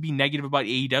want to be negative about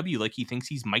AEW, like he thinks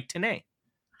he's Mike Tenay.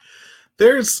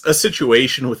 There's a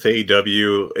situation with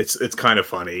AEW. It's kind of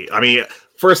funny. I mean,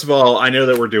 first of all, I know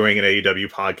that we're doing an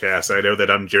AEW podcast. I know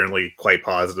that I'm generally quite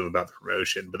positive about the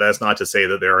promotion, but that's not to say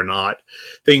that there are not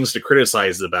things to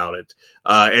criticize about it.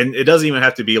 And it doesn't even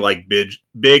have to be like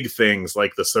big things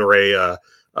like the Soraya,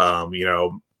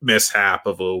 mishap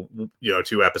of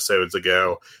 2 episodes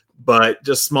ago, but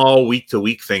just small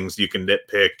week-to-week things you can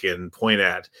nitpick and point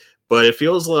at. But it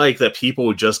feels like that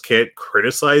people just can't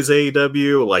criticize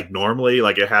AEW like normally.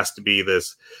 Like, it has to be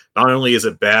this, not only is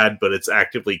it bad, but it's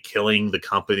actively killing the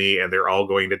company and they're all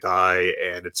going to die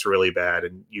and it's really bad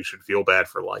and you should feel bad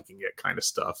for liking it kind of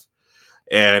stuff.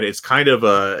 And it's kind of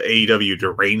a AEW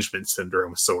derangement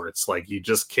syndrome sorts. Like, you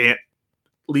just can't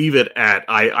leave it at,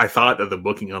 I thought that the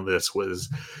booking on this was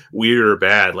weird or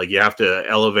bad. Like, you have to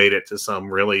elevate it to some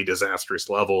really disastrous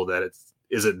level that it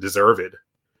isn't deserved.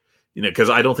 Because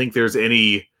I don't think there's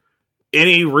any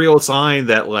real sign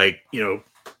that, like,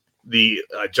 the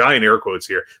giant air quotes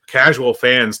here, casual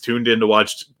fans tuned in to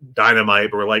watch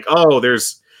Dynamite, but were like, oh,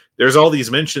 there's all these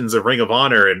mentions of Ring of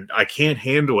Honor, and I can't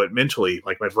handle it mentally.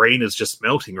 Like, my brain is just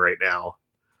melting right now.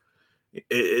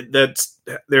 They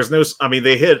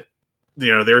hit,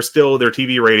 they're still, their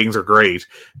TV ratings are great.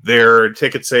 Their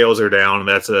ticket sales are down, and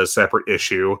that's a separate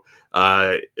issue.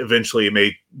 Eventually it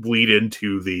may bleed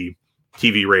into the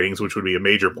TV ratings, which would be a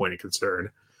major point of concern.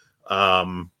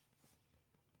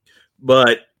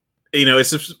 But it's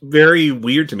just very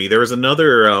weird to me. There was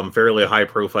another fairly high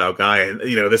profile guy, and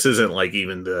this isn't like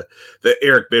even the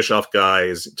Eric Bischoff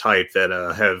guys type that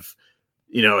have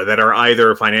that are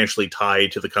either financially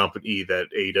tied to the company that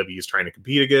AEW is trying to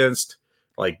compete against,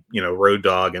 like Road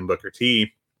Dogg and Booker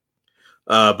T.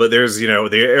 But there's the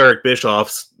Eric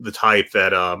Bischoffs, the type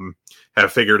that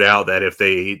have figured out that if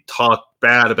they talk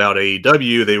bad about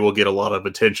AEW, they will get a lot of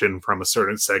attention from a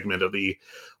certain segment of the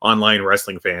online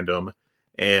wrestling fandom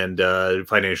and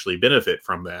financially benefit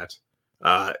from that.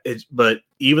 But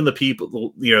even the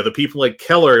people, the people like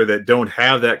Keller that don't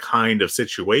have that kind of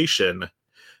situation,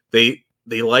 they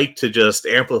like to just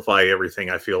amplify everything,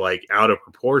 I feel like, out of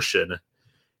proportion.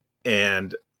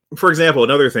 And for example,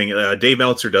 another thing, Dave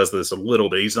Meltzer does this a little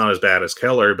bit. He's not as bad as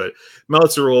Keller, but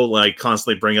Meltzer will like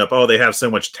constantly bring up, oh, they have so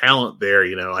much talent there.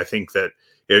 I think that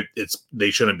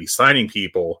they shouldn't be signing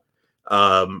people.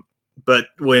 But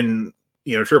when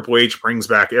Triple H brings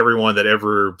back everyone that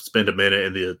ever spent a minute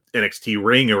in the NXT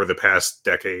ring over the past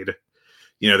decade,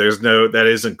 that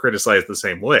isn't criticized the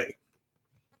same way.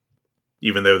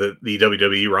 Even though the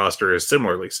WWE roster is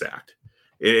similarly stacked,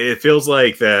 it feels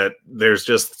like that there's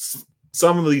just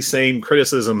some of these same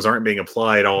criticisms aren't being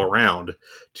applied all around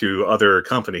to other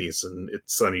companies, and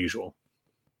it's unusual.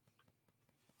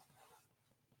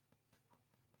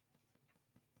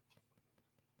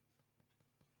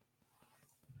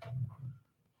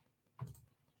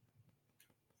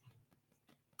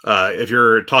 If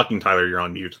you're talking, Tyler, you're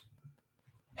on mute.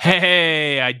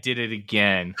 Hey, I did it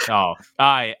again. Oh,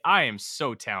 I am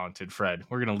so talented, Fred.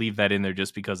 We're going to leave that in there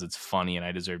just because it's funny and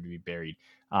I deserve to be buried.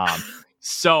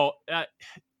 So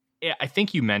I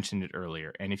think you mentioned it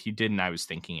earlier, and if you didn't, I was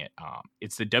thinking it.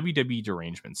 It's the WWE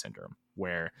derangement syndrome,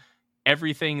 where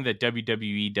everything that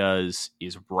WWE does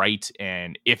is right,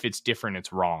 and if it's different,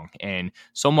 it's wrong. And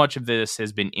so much of this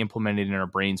has been implemented in our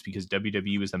brains because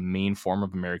WWE was the main form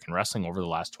of American wrestling over the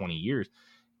last 20 years.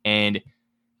 And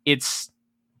it's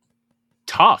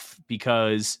tough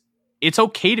because it's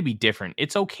okay to be different.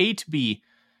 It's okay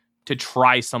to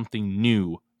try something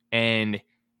new. And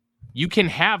you can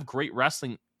have great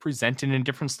wrestling presented in a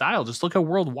different style. Just look at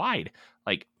worldwide,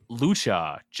 like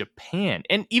Lucha, Japan,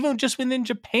 and even just within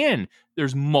Japan,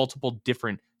 there's multiple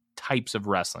different types of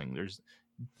wrestling. There's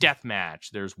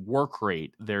deathmatch, there's work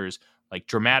rate, there's like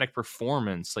dramatic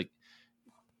performance. Like,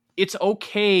 it's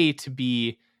okay to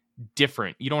be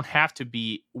different. You don't have to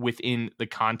be within the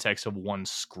context of one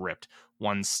script,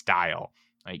 one style.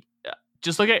 Like,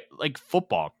 just look at like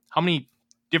football. How many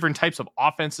different types of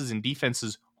offenses and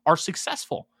defenses are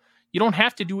successful? You don't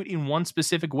have to do it in one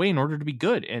specific way in order to be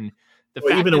good. And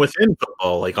even within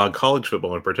football, like on college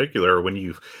football in particular, when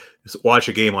you watch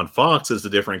a game on Fox, is a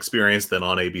different experience than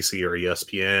on ABC or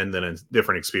ESPN, than a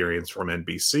different experience from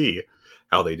NBC,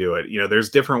 how they do it. There's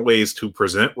different ways to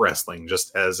present wrestling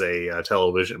just as a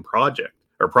television project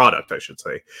or product, I should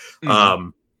say. Mm-hmm.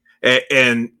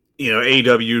 And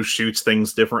AEW shoots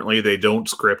things differently. They don't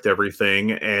script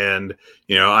everything. And,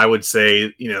 I would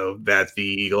say, that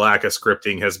the lack of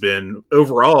scripting has been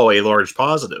overall a large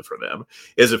positive for them.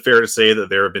 Is it fair to say that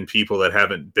there have been people that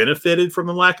haven't benefited from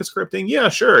the lack of scripting? Yeah,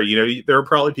 sure. There are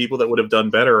probably people that would have done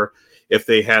better if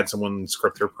they had someone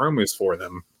script their promos for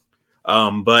them.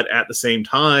 But at the same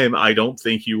time, I don't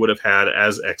think you would have had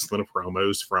as excellent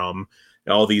promos from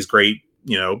all these great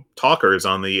talkers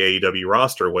on the AEW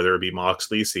roster, whether it be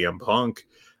Moxley, CM Punk,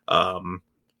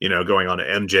 going on to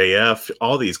MJF,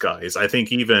 all these guys. I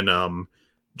think even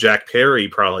Jack Perry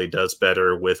probably does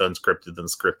better with unscripted than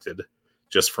scripted,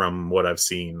 just from what I've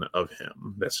seen of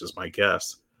him. That's just my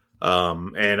guess.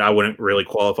 And I wouldn't really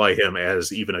qualify him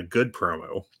as even a good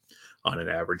promo on an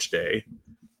average day.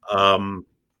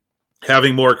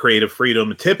 Having more creative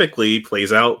freedom typically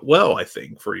plays out well, I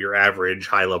think, for your average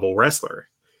high-level wrestler.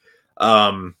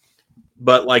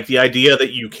 But like the idea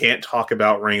that you can't talk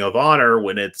about Ring of Honor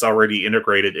when it's already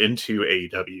integrated into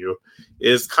AEW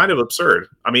is kind of absurd.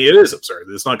 I mean, it is absurd.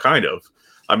 It's not kind of.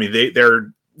 I mean,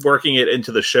 they're working it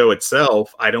into the show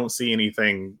itself. I don't see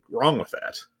anything wrong with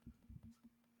that.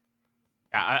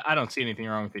 I don't see anything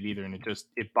wrong with it either. And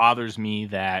it bothers me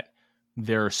that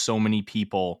there are so many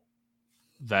people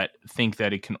that think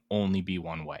that it can only be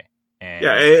one way. And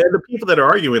the people that are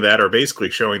arguing that are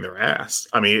basically showing their ass.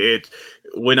 I mean,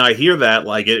 when I hear that,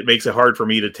 like, it makes it hard for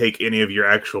me to take any of your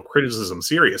actual criticism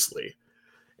seriously.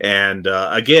 And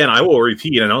again, I will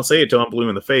repeat, and I'll say it till I'm blue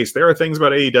in the face. There are things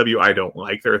about AEW I don't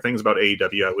like. There are things about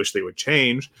AEW I wish they would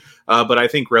change. But I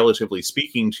think, relatively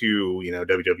speaking to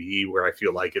WWE, where I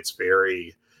feel like it's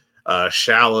very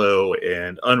shallow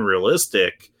and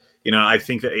unrealistic, I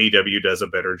think that AEW does a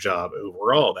better job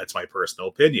overall. That's my personal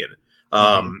opinion.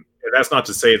 And that's not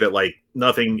to say that like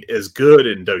nothing is good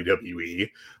in WWE.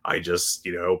 I just,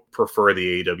 prefer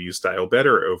the AEW style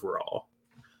better overall.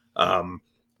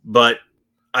 But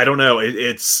I don't know.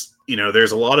 It's,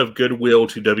 there's a lot of goodwill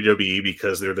to WWE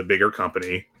because they're the bigger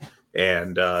company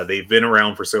and they've been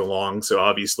around for so long. So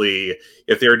obviously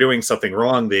if they were doing something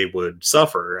wrong, they would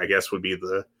suffer, I guess would be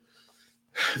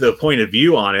the point of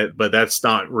view on it. But that's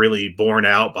not really borne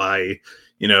out by,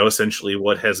 essentially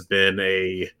what has been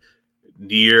a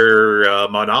near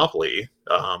monopoly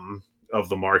of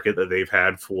the market that they've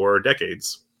had for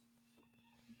decades.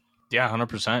 Yeah,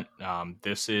 100%.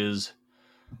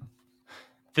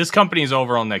 This company is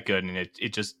overall that good, and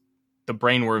it just, the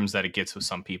brainworms that it gets with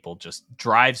some people just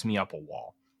drives me up a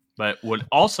wall. But what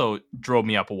also drove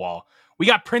me up a wall, we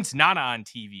got Prince Nana on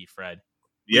TV, Fred.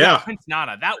 Prince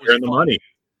Nana, that was the money.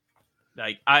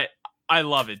 Like I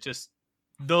love it. Just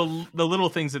the little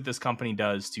things that this company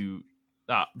does to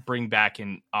bring back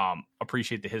and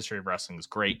appreciate the history of wrestling is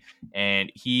great.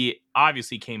 And he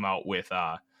obviously came out with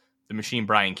the Machine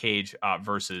Brian Cage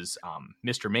versus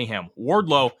Mr. Mayhem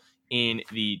Wardlow in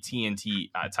the TNT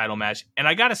title match. And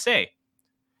I gotta say,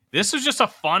 this was just a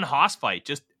fun hoss fight,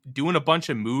 just doing a bunch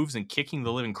of moves and kicking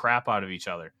the living crap out of each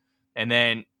other. And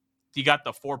then you got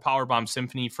the 4 powerbomb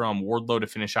symphony from Wardlow to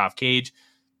finish off Cage.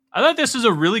 I thought this was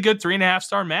a really good 3.5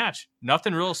 star match.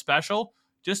 Nothing real special,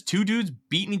 just two dudes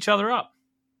beating each other up.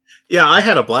 Yeah, I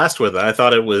had a blast with it. I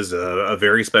thought it was a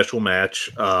very special match.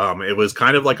 It was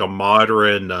kind of like a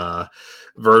modern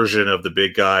version of the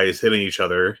big guys hitting each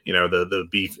other. The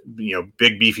beef,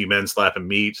 big beefy men slapping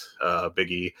meat.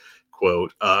 Biggie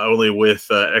quote, only with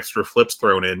extra flips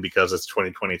thrown in because it's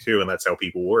 2022 and that's how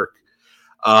people work.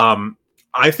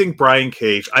 I think Brian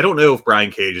Cage, I don't know if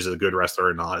Brian Cage is a good wrestler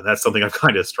or not. And that's something I've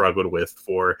kind of struggled with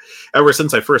for ever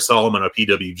since I first saw him on a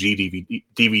PWG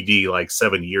DVD like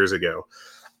 7 years ago.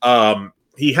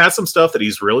 He has some stuff that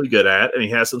he's really good at, and he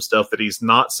has some stuff that he's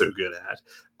not so good at.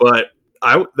 But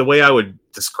the way I would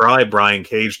describe Brian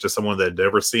Cage to someone that had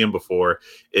never seen him before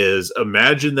is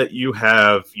imagine that you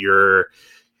have your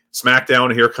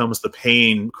SmackDown Here Comes the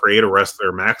Pain creator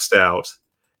wrestler maxed out,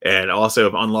 and also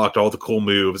have unlocked all the cool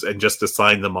moves and just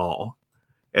assigned them all.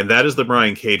 And that is the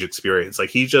Brian Cage experience. Like,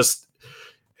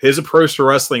 his approach to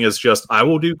wrestling is just, I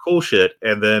will do cool shit,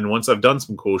 and then once I've done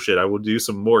some cool shit, I will do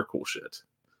some more cool shit.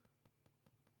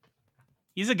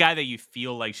 He's a guy that you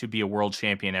feel like should be a world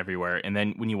champion everywhere. And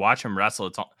then when you watch him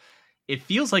wrestle, it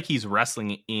feels like he's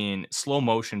wrestling in slow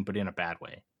motion, but in a bad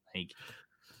way. Like,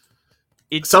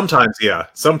 sometimes, yeah.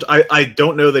 I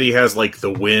don't know that he has like the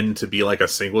win to be like a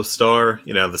single star,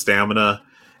 the stamina.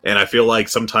 And I feel like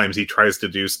sometimes he tries to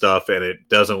do stuff and it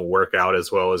doesn't work out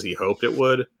as well as he hoped it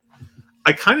would.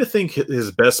 I kind of think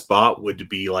his best spot would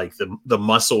be like the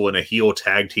muscle in a heel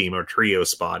tag team or trio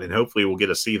spot. And hopefully we'll get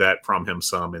to see that from him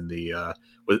some in the,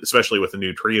 especially with the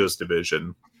new trios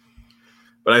division.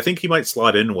 But I think he might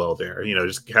slot in well there.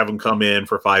 Just have him come in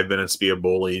for 5 minutes, be a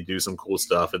bully, do some cool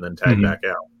stuff, and then tag back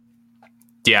out.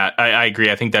 Yeah, I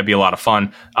agree. I think that'd be a lot of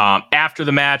fun. After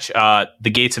the match, the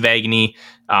Gates of Agony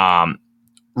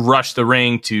rushed the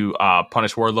ring to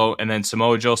punish Wardlow, and then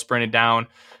Samoa Joe sprinted down.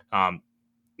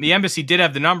 The Embassy did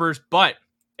have the numbers, but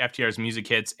FTR's music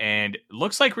hits, and it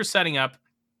looks like we're setting up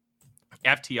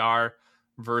FTR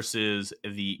versus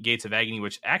the Gates of Agony,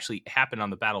 which actually happened on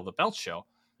the Battle of the Belts show.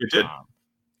 It did.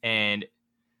 And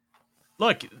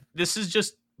look, this is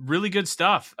just really good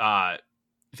stuff.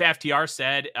 FTR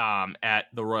said at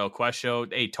the Royal Quest show,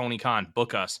 hey, Tony Khan,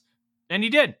 book us. And he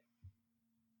did.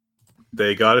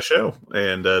 They got a show,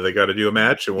 and they got to do a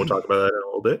match, and we'll talk about that in a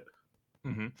little bit.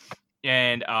 Mm-hmm.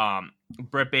 And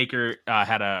Britt Baker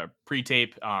had a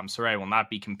pre-tape. Saraya will not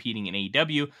be competing in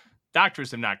AEW.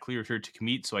 Doctors have not cleared her to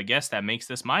compete, so I guess that makes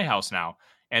this my house now.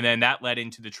 And then that led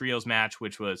into the trios match,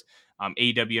 which was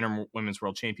AEW Interim Women's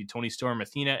World Champion Toni Storm,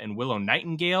 Athena, and Willow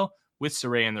Nightingale with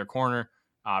Saraya in their corner.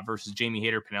 Versus Jamie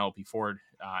Hayter, Penelope Ford,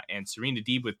 and Serena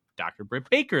Deeb with Dr. Britt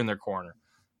Baker in their corner.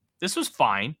 This was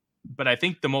fine, but I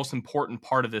think the most important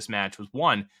part of this match was,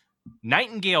 one,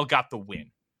 Nightingale got the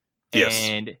win. Yes.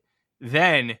 And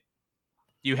then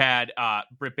you had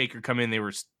Britt Baker come in. They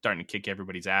were starting to kick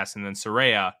everybody's ass, and then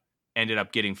Saraya ended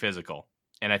up getting physical.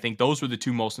 And I think those were the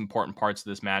two most important parts of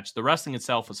this match. The wrestling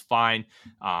itself was fine.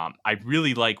 I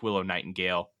really like Willow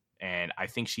Nightingale, and I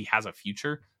think she has a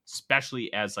future,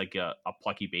 especially as like a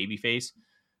plucky baby face.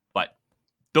 But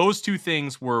those two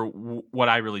things were what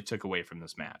I really took away from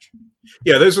this match.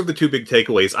 Yeah, those are the two big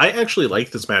takeaways. I actually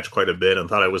liked this match quite a bit and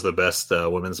thought it was the best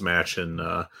women's match in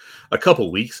a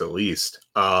couple weeks at least.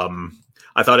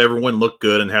 I thought everyone looked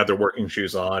good and had their working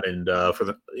shoes on, and for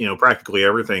the practically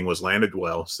everything was landed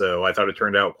well. So I thought it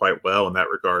turned out quite well in that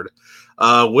regard.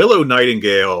 Willow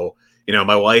Nightingale.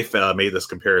 My wife made this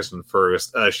comparison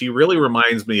first. She really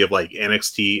reminds me of like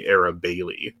NXT era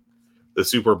Bayley, the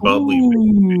super bubbly.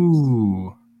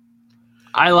 Ooh,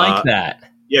 I like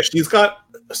that. Yeah, she's got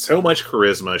so much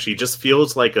charisma. She just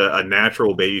feels like a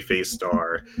natural babyface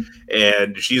star,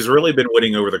 and she's really been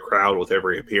winning over the crowd with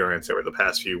every appearance over the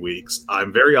past few weeks.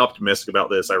 I'm very optimistic about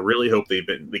this. I really hope they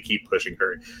keep pushing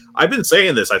her. I've been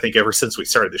saying this, I think, ever since we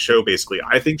started the show. Basically,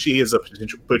 I think she is a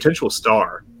potential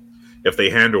star if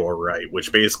they handle her right,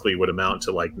 which basically would amount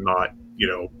to like not,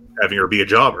 having her be a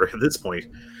jobber at this point.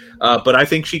 But I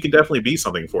think she can definitely be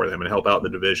something for them and help out the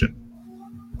division.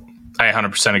 I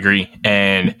 100% agree.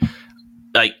 And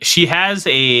like she has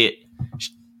a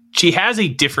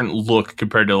different look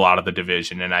compared to a lot of the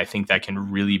division. And I think that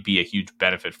can really be a huge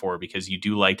benefit for her because you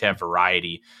do like to have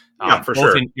variety, for both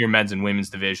sure, in your men's and women's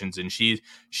divisions. And she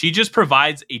just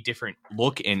provides a different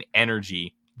look and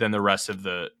energy than the rest of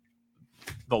the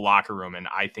locker room, and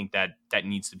I think that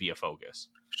needs to be a focus.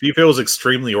 She feels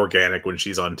extremely organic when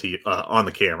she's on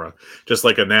the camera, just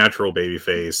like a natural baby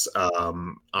face.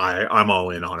 I'm all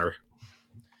in on her.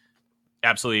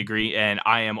 Absolutely agree, and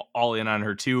I am all in on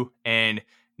her too. And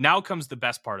now comes the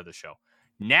best part of the show: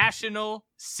 National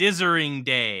Scissoring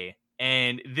Day,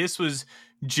 and this was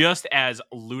just as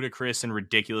ludicrous and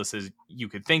ridiculous as you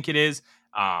could think it is.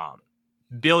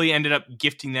 Billy ended up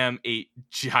gifting them a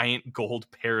giant gold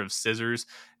pair of scissors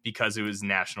because it was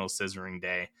National Scissoring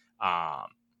Day.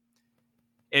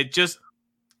 It just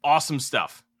awesome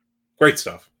stuff. Great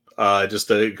stuff. Just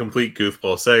a complete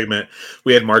goofball segment.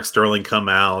 We had Mark Sterling come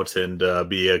out and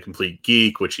be a complete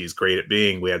geek, which he's great at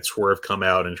being. We had Swerve come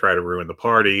out and try to ruin the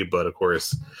party, but of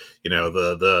course,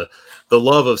 the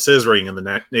love of scissoring in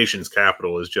the nation's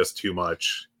capital is just too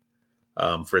much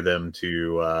for them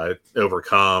to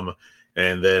overcome.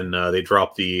 And then they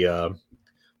dropped the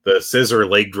scissor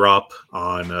leg drop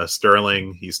on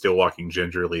Sterling. He's still walking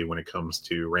gingerly when it comes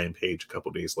to Rampage a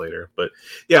couple days later. But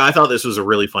yeah, I thought this was a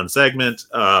really fun segment.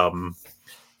 And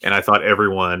I thought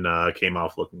everyone came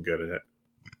off looking good in it.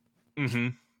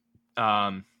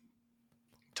 Mm-hmm.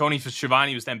 Tony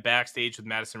Schiavone was then backstage with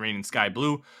Madison Rayne and Sky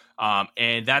Blue.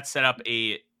 And that set up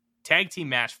a tag team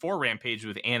match for Rampage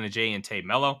with Anna Jay and Tay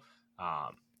Mello.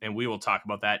 And we will talk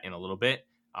about that in a little bit.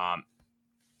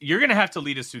 You're going to have to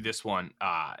lead us through this one,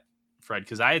 Fred,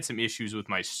 because I had some issues with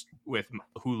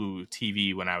Hulu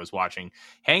TV when I was watching.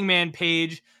 Hangman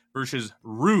Page versus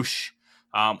Roosh.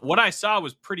 What I saw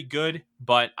was pretty good,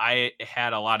 but I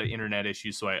had a lot of internet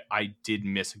issues, so I did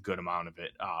miss a good amount of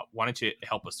it. Why don't you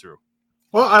help us through?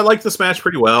 Well, I liked this match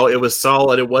pretty well. It was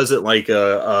solid. It wasn't like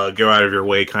a go out of your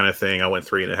way kind of thing. I went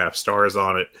 3.5 stars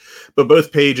on it. But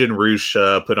both Page and Roosh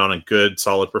put on a good,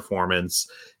 solid performance.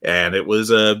 And it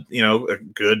was a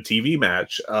good TV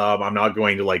match. I'm not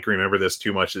going to remember this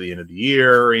too much at the end of the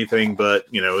year or anything, but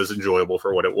it was enjoyable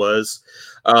for what it was.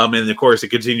 And of course, it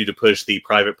continued to push the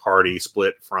Private Party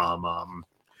split from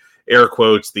air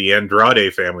quotes the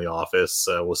Andrade family office.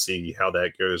 We'll see how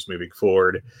that goes moving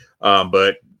forward.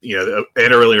 But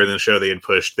and earlier in the show, they had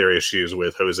pushed their issues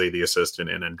with Jose the assistant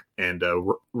and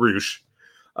Roosh.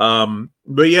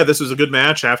 But yeah, this was a good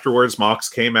match. Afterwards, Mox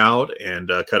came out and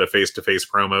cut a face-to-face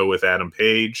promo with Adam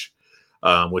Page,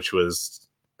 which was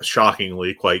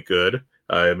shockingly quite good.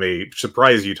 It may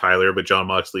surprise you, Tyler, but Jon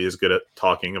Moxley is good at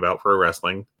talking about pro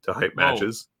wrestling to hype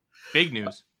matches. Big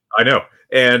news. I know.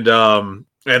 And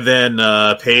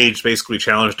then Page basically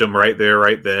challenged him right there,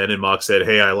 right then, and Mox said,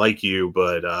 "Hey, I like you,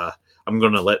 but I'm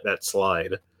going to let that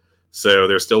slide." So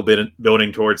they're still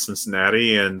building towards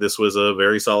Cincinnati, and this was a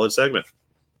very solid segment.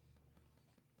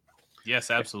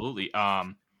 Yes, absolutely.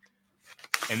 And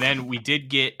then we did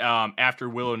get, after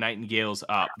Willow Nightingale's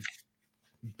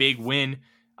big win,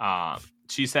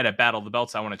 she said at Battle of the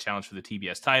Belts, "I want to challenge for the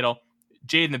TBS title."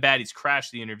 Jade and the Baddies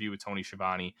crashed the interview with Tony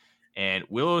Schiavone, and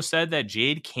Willow said that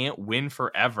Jade can't win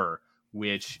forever,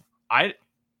 which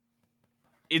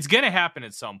it's going to happen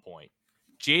at some point.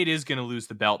 Jade is going to lose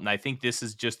the belt, and I think this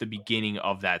is just the beginning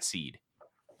of that seed.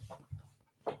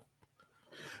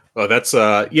 Oh, that's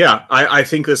I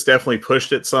think this definitely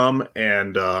pushed it some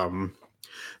and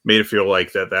made it feel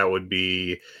like that would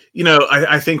be,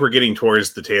 I think we're getting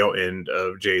towards the tail end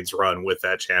of Jade's run with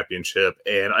that championship,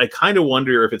 and I kind of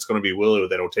wonder if it's going to be Willow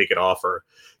that'll take it off her,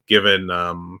 given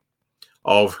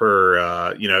all of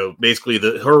her, basically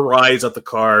her rise up the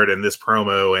card and this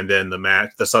promo, and then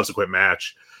the subsequent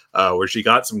match where she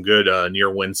got some good near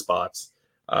win spots.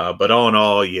 But all in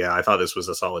all, yeah, I thought this was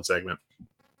a solid segment.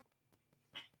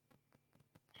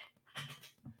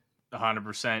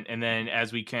 100%. And then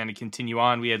as we kind of continue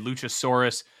on, we had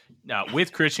Luchasaurus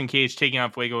with Christian Cage taking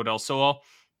on Fuego del Sol.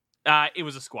 It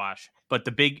was a squash, but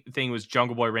the big thing was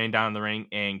Jungle Boy ran down in the ring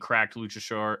and cracked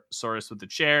Luchasaurus with the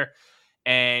chair.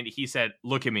 And he said,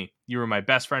 "Look at me. You were my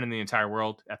best friend in the entire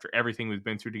world. After everything we've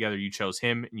been through together, you chose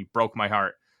him and you broke my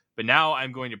heart. But now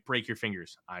I'm going to break your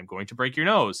fingers. I'm going to break your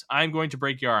nose. I'm going to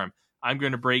break your arm. I'm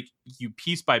going to break you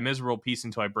piece by miserable piece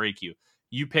until I break you.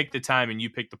 You pick the time and you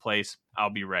pick the place. I'll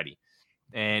be ready."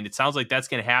 And it sounds like that's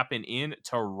going to happen in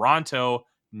Toronto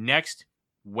next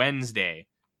Wednesday.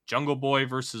 Jungle Boy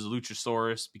versus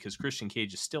Luchasaurus, because Christian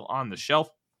Cage is still on the shelf.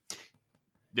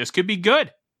 This could be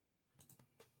good.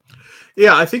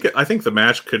 Yeah, I think the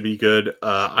match could be good.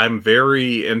 I'm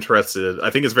very interested. I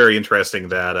think it's very interesting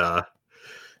that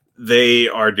they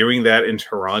are doing that in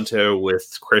Toronto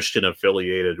with Christian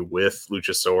affiliated with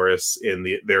Luchasaurus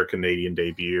in their Canadian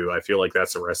debut. I feel like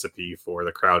that's a recipe for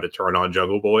the crowd to turn on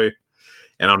Jungle Boy,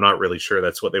 and I'm not really sure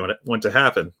that's what they want to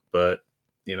happen. But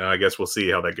I guess we'll see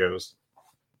how that goes.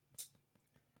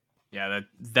 Yeah,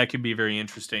 that could be very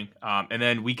interesting. And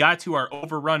then we got to our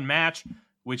overrun match,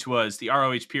 which was the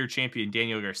ROH Pure Champion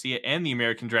Daniel Garcia and the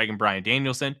American Dragon Bryan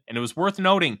Danielson. And it was worth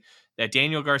noting that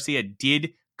Daniel Garcia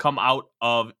did come out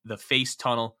of the face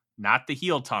tunnel, not the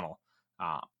heel tunnel,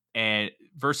 and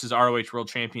versus ROH World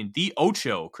Champion The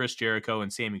Ocho, Chris Jericho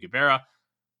and Sammy Guevara.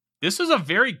 This was a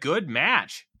very good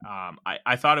match.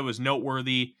 I thought it was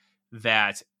noteworthy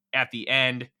that at the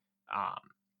end,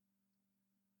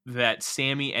 that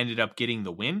Sammy ended up getting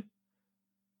the win.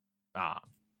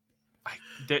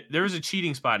 There was a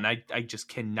cheating spot, and I just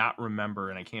cannot remember,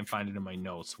 and I can't find it in my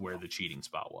notes where the cheating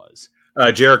spot was.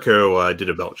 Jericho did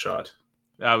a belt shot.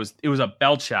 It was a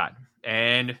belt shot,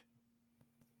 and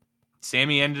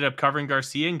Sammy ended up covering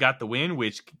Garcia and got the win,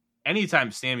 which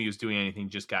anytime Sammy was doing anything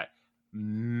just got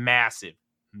massive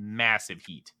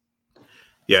heat.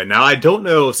 Yeah, now I don't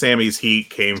know if Sammy's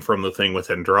heat came from the thing with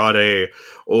Andrade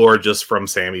or just from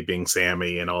Sammy being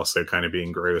Sammy and also kind of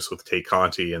being gross with Tay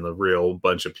Conti and the real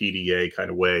bunch of PDA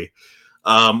kind of way.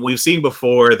 We've seen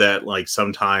before that like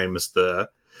sometimes the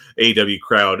AEW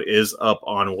crowd is up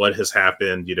on what has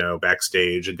happened,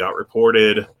 backstage and got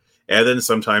reported. And then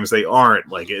sometimes they aren't.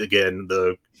 Like, again,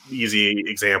 the easy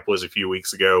example was a few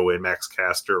weeks ago when Max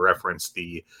Caster referenced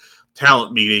the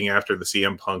talent meeting after the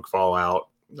CM Punk fallout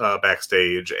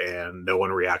backstage, and no one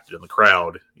reacted in the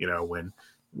crowd, when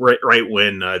right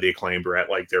when the Acclaimed were at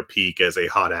like their peak as a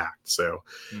hot act. So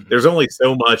there's only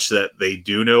so much that they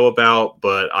do know about,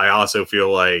 but I also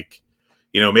feel like,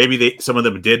 maybe some of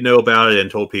them did know about it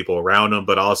and told people around them,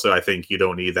 but also I think you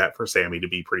don't need that for Sammy to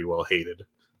be pretty well hated.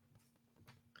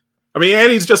 I mean,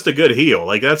 and he's just a good heel.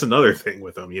 Like, that's another thing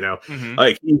with him,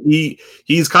 Like,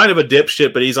 he's kind of a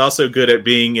dipshit, but he's also good at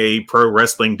being a pro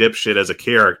wrestling dipshit as a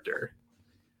character.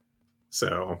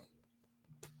 So,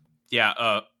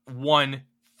 yeah,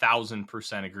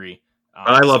 1,000% agree.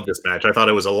 I love this match. I thought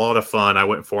it was a lot of fun. I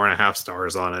went 4.5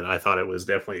 stars on it. I thought it was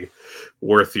definitely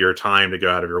worth your time to go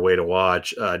out of your way to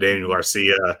watch. Daniel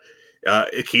Garcia,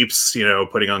 it keeps,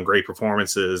 putting on great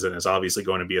performances and is obviously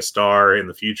going to be a star in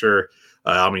the future.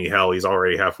 He's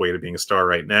already halfway to being a star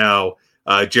right now.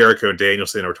 Jericho and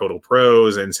Danielson are total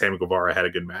pros, and Sammy Guevara had a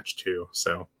good match too.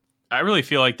 So I really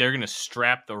feel like they're going to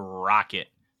strap the rocket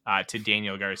to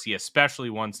Daniel Garcia, especially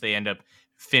once they end up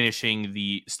finishing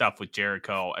the stuff with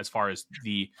Jericho as far as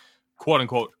the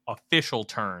quote-unquote official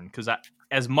turn. Because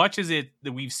as much as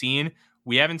that we've seen,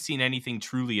 we haven't seen anything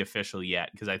truly official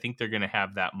yet, because I think they're going to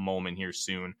have that moment here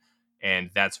soon, and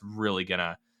that's really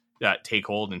going to take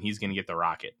hold, and he's going to get the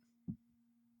rocket.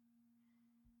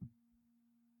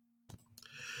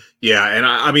 Yeah, and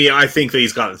I think that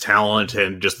he's got the talent,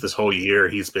 and just this whole year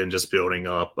he's been just building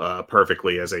up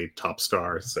perfectly as a top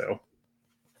star. So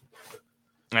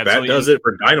Absolutely. That does it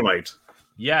for Dynamite.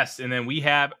 Yes, and then we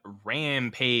have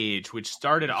Rampage, which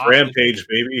started off... Rampage,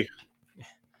 baby.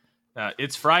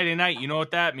 It's Friday night. You know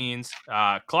what that means.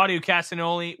 Claudio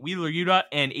Castagnoli, Wheeler Yuta,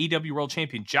 and AEW World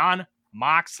Champion Jon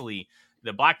Moxley,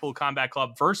 the Blackpool Combat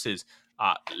Club versus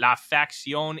La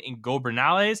Facción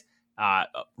Ingobernales,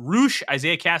 Rush,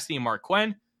 Isaiah Cassidy, and Mark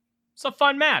Quinn. It's a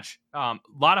fun match. A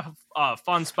lot of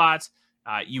fun spots.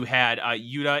 You had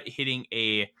Yuta hitting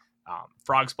a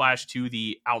frog splash to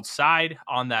the outside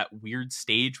on that weird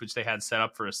stage, which they had set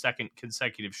up for a second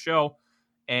consecutive show.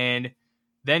 And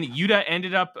then Yuta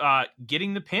ended up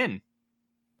getting the pin.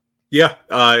 Yeah,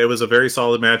 it was a very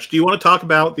solid match. Do you want to talk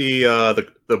about the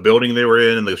building they were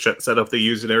in and the setup they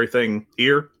used and everything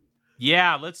here?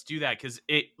 Yeah, let's do that, because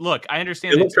I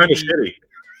understand it looks kind of shitty.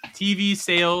 TV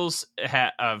sales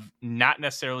have not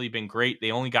necessarily been great.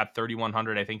 They only got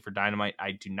 3,100, I think, for Dynamite.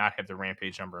 I do not have the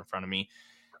Rampage number in front of me.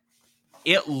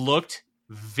 It looked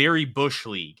very Bush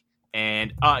League.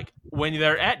 And when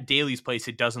they're at Daly's place,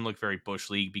 it doesn't look very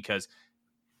Bush League, because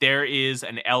there is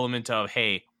an element of,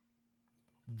 hey,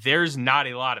 there's not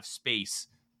a lot of space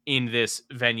in this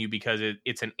venue because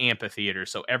it's an amphitheater.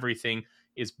 So everything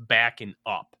is backing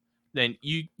up. Then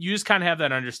you just kind of have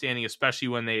that understanding, especially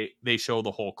when they show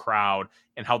the whole crowd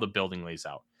and how the building lays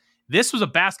out. This was a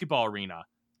basketball arena,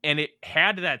 and it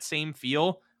had that same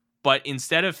feel, but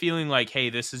instead of feeling like, hey,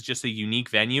 this is just a unique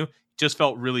venue, it just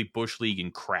felt really Bush League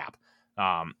and crap.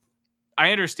 I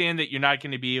understand that you're not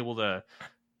going to be able to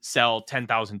sell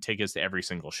 10,000 tickets to every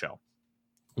single show,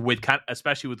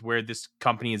 especially with where this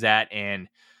company is at and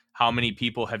how many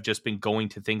people have just been going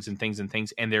to things, and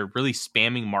they're really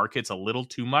spamming markets a little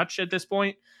too much at this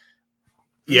point.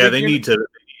 Yeah, they need to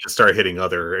start hitting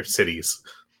other cities.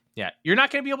 Yeah, you're not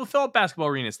going to be able to fill up basketball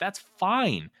arenas. That's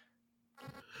fine.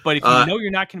 But if you know you're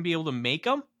not going to be able to make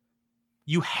them,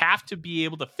 you have to be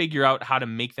able to figure out how to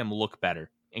make them look better.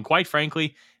 And quite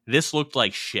frankly, this looked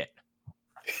like shit.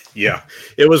 Yeah,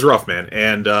 it was rough, man.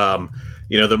 And,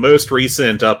 the most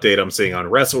recent update I'm seeing on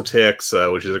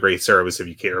WrestleTix, which is a great service if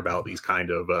you care about these kind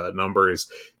of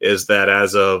numbers, is that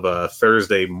as of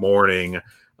Thursday morning,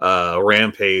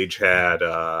 Rampage had,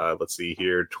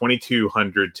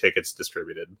 2,200 tickets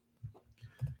distributed.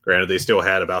 Granted, they still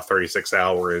had about 36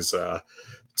 hours to,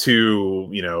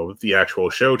 the actual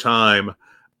showtime,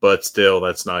 but still,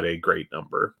 that's not a great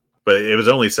number. But it was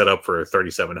only set up for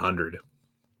 3,700.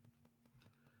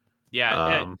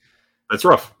 Yeah. That's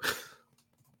rough.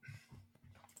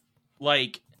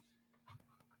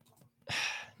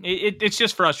 it's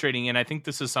just frustrating, and I think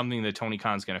this is something that Tony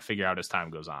Khan's going to figure out as time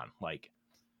goes on. Like,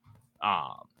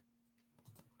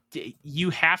 you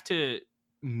have to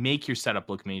make your setup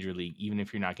look major league, even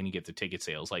if you're not going to get the ticket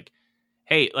sales. Like,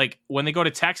 hey, like when they go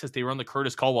to Texas, they run the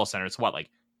Curtis Caldwell Center. It's what, like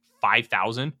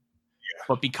 5,000? Yeah.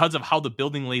 But because of how the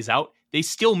building lays out, they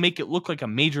still make it look like a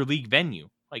major league venue.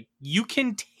 Like you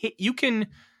can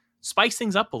spice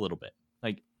things up a little bit.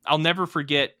 Like I'll never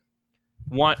forget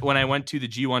when I went to the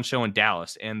G1 show in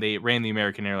Dallas and they ran the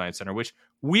American Airlines Center, which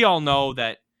we all know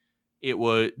that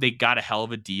they got a hell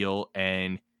of a deal,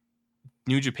 and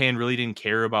New Japan really didn't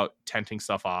care about tenting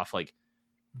stuff off. Like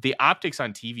the optics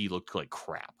on TV looked like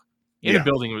crap. In the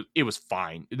building, it was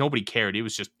fine. Nobody cared. It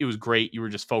was great. You were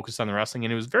just focused on the wrestling,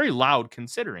 and it was very loud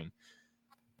considering.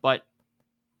 But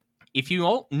if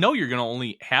you know you're going to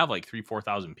only have like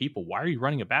 4,000 people, why are you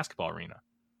running a basketball arena?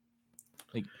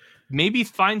 Like maybe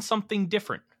find something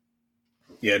different.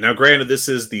 Yeah, now granted, this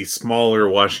is the smaller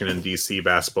Washington, D.C.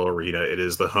 basketball arena. It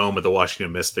is the home of the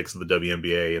Washington Mystics of the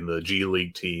WNBA and the G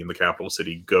League team, the Capital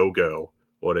City Go-Go.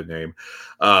 What a name.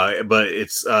 But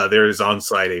it's there is on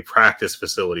site a practice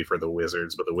facility for the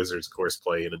Wizards, but the Wizards, of course,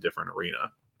 play in a different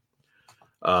arena.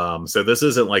 So this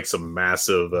isn't like some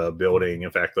massive building.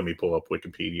 In fact, let me pull up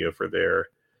Wikipedia for there.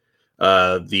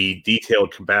 The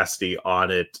detailed capacity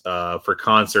on it for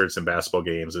concerts and basketball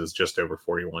games is just over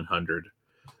 4,100.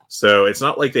 So it's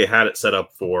not like they had it set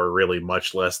up for really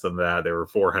much less than that. There were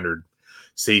 400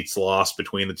 seats lost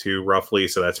between the two, roughly.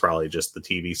 So that's probably just the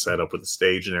TV setup with the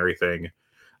stage and everything.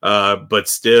 But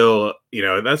still,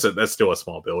 that's still a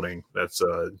small building. That's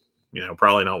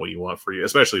probably not what you want for you,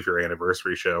 especially for your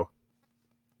anniversary show.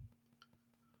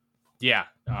 Yeah,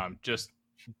 just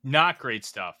not great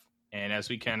stuff. And as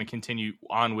we kind of continue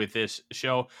on with this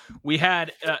show, we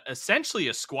had essentially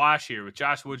a squash here with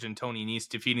Josh Woods and Tony Nese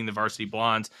defeating the Varsity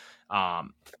Blondes.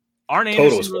 Arn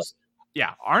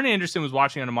Anderson was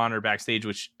watching on a monitor backstage,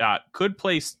 which could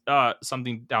place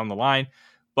something down the line.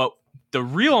 But the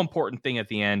real important thing at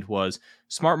the end was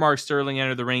Smart Mark Sterling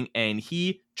entered the ring, and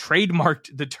he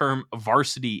trademarked the term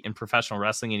varsity in professional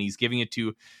wrestling, and he's giving it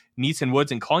to Nese and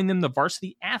Woods and calling them the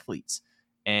varsity athletes.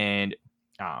 And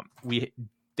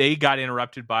they got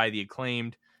interrupted by the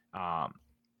Acclaimed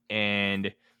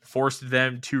and forced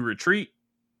them to retreat.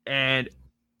 And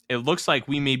it looks like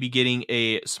we may be getting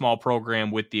a small program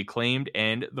with the Acclaimed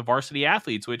and the varsity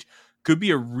athletes, which could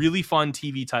be a really fun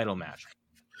TV title match.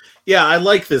 Yeah, I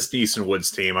like this Nese and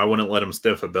Woods team. I wouldn't let them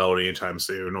stiff a belt anytime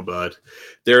soon, but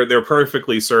they're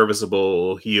perfectly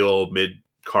serviceable heel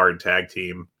mid-card tag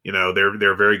team.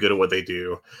 They're very good at what they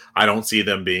do. I don't see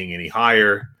them being any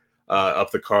higher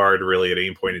up the card really at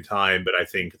any point in time, but I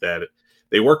think that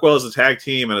they work well as a tag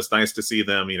team, and it's nice to see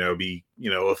them, be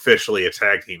officially a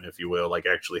tag team, if you will, like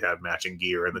actually have matching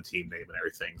gear and the team name and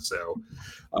everything. So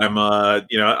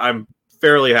I'm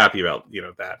fairly happy about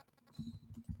that.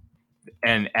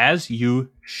 And as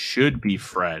you should be,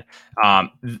 Fred.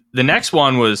 The next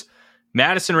one was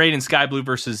Madison Rayne and Sky Blue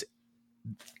versus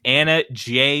Anna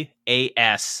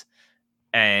J.A.S.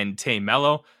 and Tay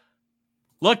Mello.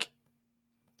 Look,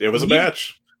 it was a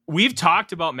match. We've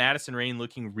talked about Madison Rayne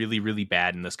looking really, really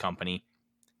bad in this company.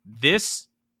 This,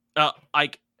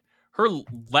 her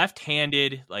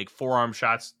left-handed, forearm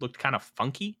shots looked kind of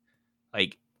funky.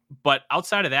 But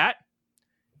outside of that,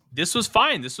 this was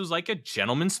fine. This was like a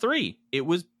gentleman's three. It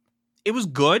was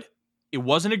good. It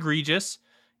wasn't egregious.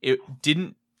 It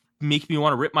didn't make me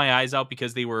want to rip my eyes out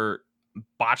because they were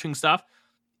botching stuff.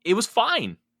 It was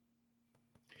fine.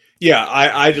 Yeah,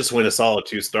 I just went a solid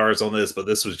 2 stars on this, but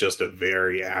this was just a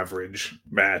very average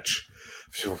match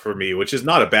for me, which is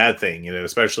not a bad thing,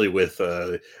 especially with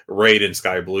Raid and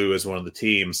Sky Blue as one of the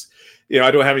teams.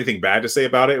 I don't have anything bad to say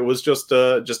about it. It was just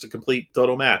a complete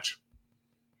total match.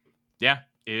 Yeah,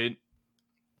 it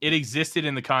existed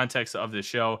in the context of the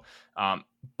show,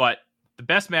 but the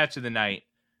best match of the night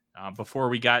before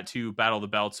we got to Battle of the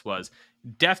Belts was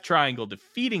Death Triangle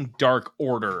defeating Dark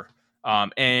Order,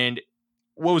 and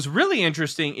what was really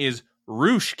interesting is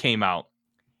Roosh came out,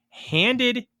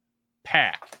 handed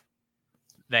Pac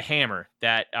the hammer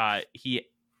that I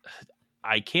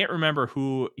can't remember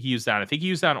who he used on. I think he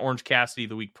used on Orange Cassidy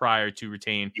the week prior to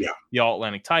retain the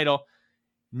All-Atlantic title,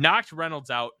 knocked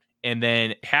Reynolds out, and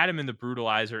then had him in the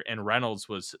Brutalizer, and Reynolds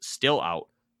was still out.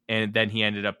 And then he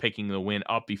ended up picking the win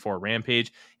up before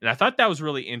Rampage. And I thought that was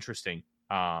really interesting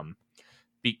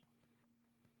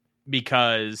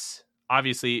because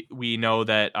obviously we know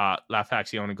that La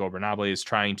Facción Ingobernable is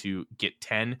trying to get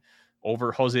 10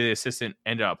 over. Jose the Assistant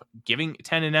ended up giving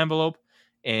 10 an envelope,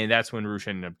 and that's when Roosh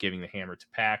ended up giving the hammer to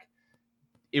Pac.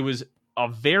 It was a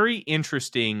very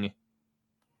interesting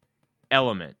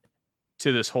element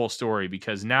to this whole story,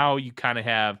 because now you kind of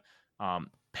have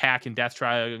Pac and Death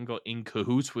Triangle in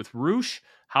cahoots with Roosh.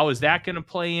 How is that going to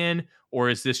play in? Or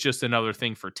is this just another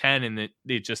thing for 10 and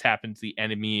it just happens the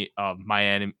enemy of my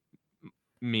enemy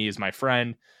is my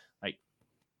friend? Like,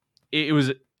 it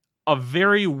was a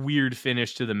very weird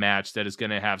finish to the match that is going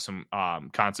to have some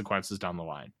consequences down the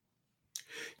line.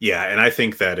 Yeah, and I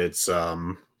think that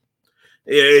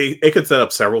it could set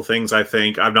up several things. I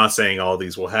think I'm not saying all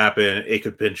these will happen. It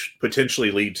could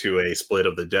potentially lead to a split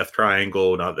of the Death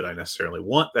Triangle. Not that I necessarily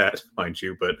want that, mind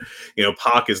you, but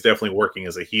Pac is definitely working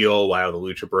as a heel while the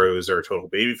Lucha Bros are total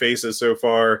baby faces so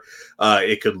far.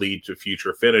 It could lead to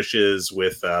future finishes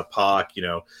with Pac.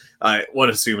 One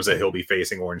assumes that he'll be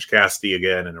facing Orange Cassidy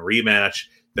again in a rematch.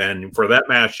 Then for that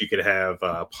match, you could have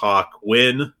Pac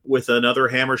win with another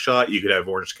hammer shot. You could have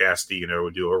Orange Cassidy,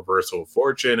 do a reversal of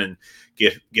fortune and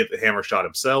get the hammer shot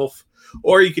himself.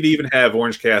 Or you could even have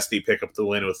Orange Cassidy pick up the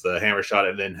win with the hammer shot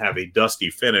and then have a dusty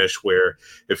finish where,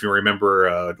 if you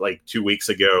remember, like 2 weeks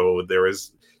ago,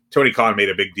 Tony Khan made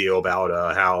a big deal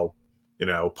about how,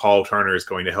 Paul Turner is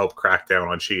going to help crack down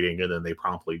on cheating, and then they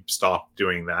promptly stopped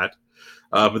doing that.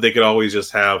 But they could always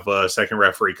just have a second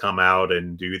referee come out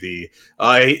and do the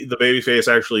babyface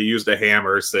actually used a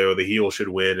hammer, so the heel should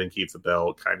win and keep the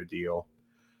belt kind of deal.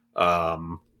 I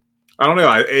don't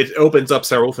know. It opens up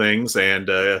several things, and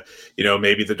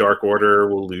maybe the Dark Order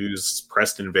will lose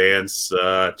Preston Vance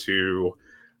to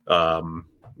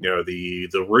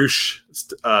the Roosh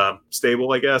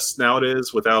stable, I guess now it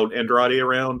is, without Andrade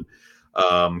around.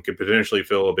 Could potentially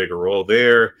fill a bigger role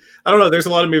there. I don't know. There's a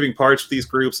lot of moving parts with these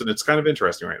groups, and it's kind of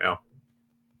interesting right now.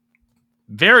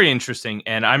 Very interesting,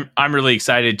 and I'm really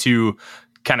excited to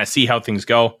kind of see how things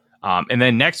go. And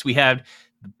then next we have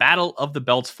the Battle of the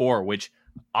Belts 4, which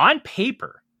on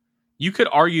paper you could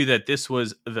argue that this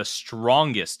was the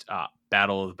strongest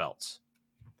Battle of the Belts.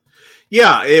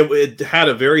 Yeah, it had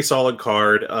a very solid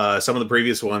card. Some of the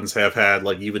previous ones have had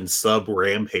even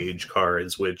sub-Rampage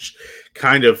cards, which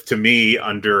kind of, to me,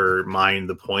 undermine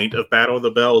the point of Battle of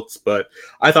the Belts. But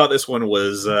I thought this one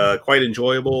was quite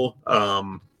enjoyable.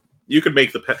 You could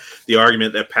make the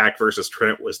argument that Pac versus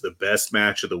Trent was the best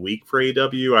match of the week for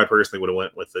AEW. I personally would have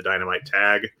went with the Dynamite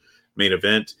Tag main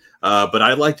event, but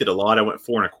I liked it a lot. I went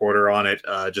 4.25 on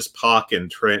it. Just Pac and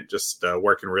Trent just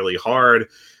working really hard.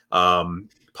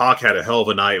 Pac had a hell of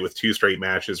a night with 2 straight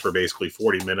matches for basically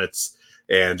 40 minutes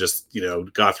and just,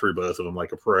 got through both of them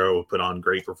like a pro, put on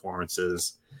great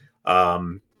performances.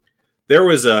 There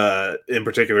was in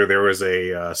particular, there was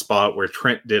a spot where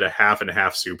Trent did a half and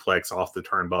half suplex off the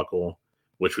turnbuckle,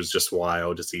 which was just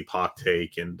wild to see Pac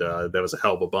take. And that was a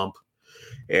hell of a bump.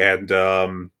 And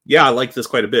I liked this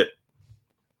quite a bit.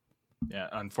 Yeah,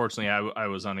 unfortunately, I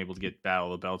was unable to get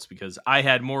Battle of the Belts because I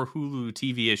had more Hulu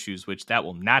TV issues, which that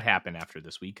will not happen after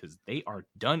this week because they are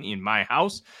done in my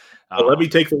house. Well, let me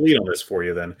take the lead on this for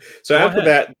you then. So after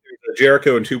that, the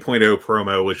Jericho and 2.0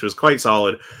 promo, which was quite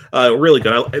solid, really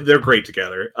good. They're great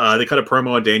together. They cut a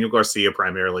promo on Daniel Garcia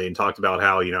primarily and talked about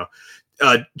how,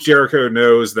 Jericho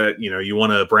knows that, you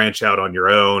want to branch out on your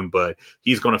own, but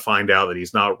he's going to find out that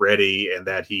he's not ready and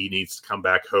that he needs to come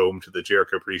back home to the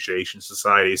Jericho Appreciation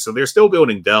Society. So they're still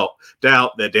building doubt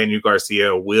that Daniel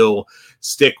Garcia will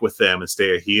stick with them and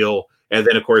stay a heel. And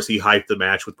then, of course, he hyped the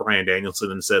match with Bryan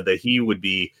Danielson and said that he would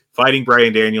be fighting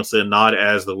Bryan Danielson not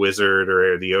as the Wizard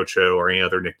or the Ocho or any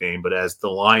other nickname, but as the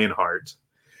Lionheart.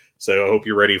 So I hope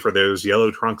you're ready for those yellow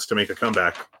trunks to make a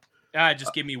comeback.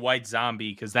 Just give me White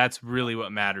Zombie because that's really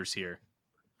what matters here.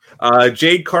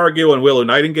 Jade Cargill and Willow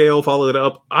Nightingale followed it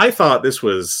up. I thought this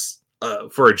was,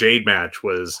 for a Jade match,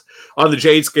 was on the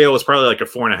Jade scale, was probably like a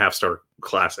 4.5 star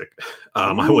classic.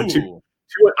 I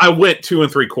went 2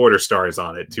 3/4 stars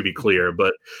on it, to be clear,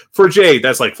 but for Jade,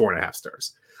 that's like 4.5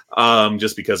 stars.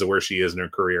 Just because of where she is in her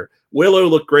career. Willow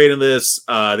looked great in this.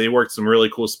 They worked some really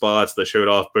cool spots that showed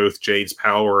off both Jade's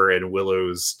power and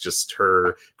Willow's just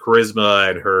her charisma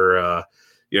and her,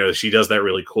 she does that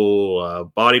really cool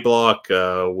body block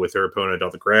with her opponent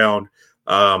on the ground.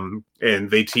 And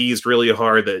they teased really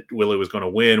hard that Willow was going to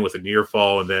win with a near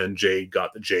fall, and then Jade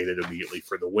got the Jaded immediately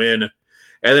for the win.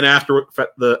 And then after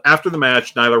the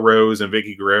match, Nyla Rose and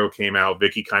Vicky Guerrero came out.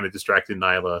 Vicky kind of distracted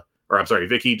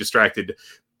Vicky distracted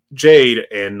Jade,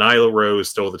 and Nyla Rose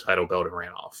stole the title belt and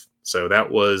ran off. So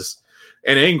that was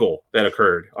an angle that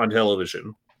occurred on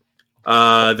television.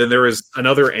 Then there was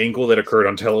another angle that occurred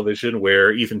on television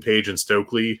where Ethan Page and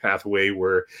Stokely Hathaway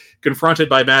were confronted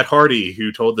by Matt Hardy,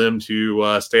 who told them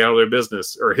to stay out of their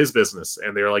business, or his business.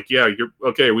 And they're like, yeah, you're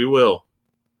okay, we will.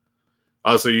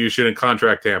 Also, you shouldn't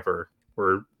contract tamper.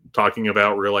 We're talking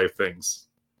about real life things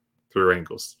through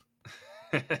angles.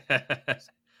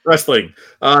 Wrestling.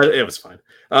 It was fine.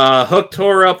 Hook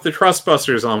tore up the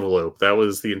Trustbusters envelope. That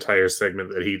was the entire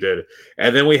segment that he did.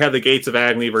 And then we had the Gates of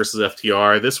Agony versus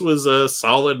FTR. This was a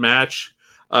solid match.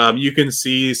 You can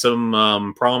see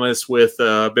some promise with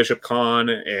Bishop Khan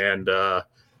and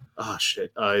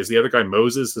is the other guy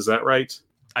Moses? Is that right?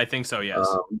 I think so. Yes.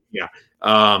 Yeah.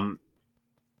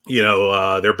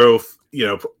 They're both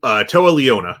Toa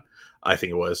Leona, I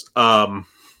think it was.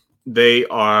 They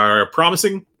are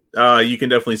promising. You can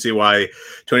definitely see why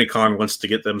Tony Khan wants to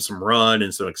get them some run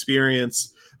and some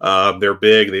experience. They're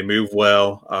big. They move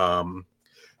well.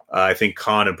 I think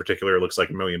Khan in particular looks like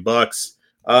 $1 million.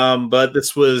 But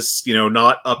this was,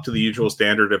 not up to the usual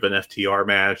standard of an FTR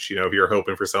match. If you're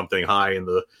hoping for something high in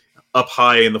the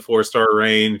 4-star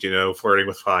range, flirting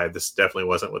with 5, this definitely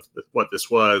wasn't what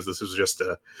this was. This was just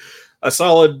a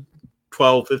solid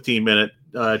 12, 15 minute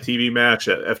TV match.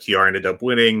 FTR ended up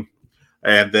winning.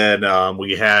 And then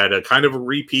we had a kind of a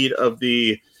repeat of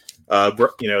the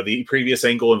previous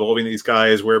angle involving these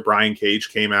guys where Brian Cage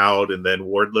came out and then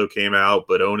Wardlow came out,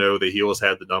 but oh no, the heels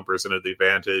had the numbers and the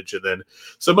advantage. And then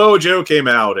Samoa Joe came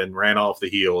out and ran off the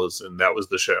heels, and that was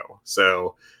the show.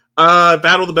 So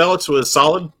Battle of the Belts was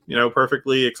solid,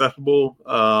 perfectly acceptable.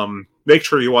 Make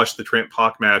sure you watch the Trent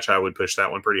Pac match. I would push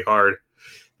that one pretty hard.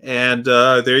 And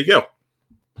there you go.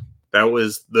 That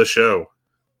was the show.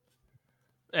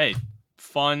 Hey,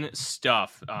 fun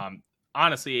stuff.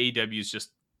 Honestly, AEW is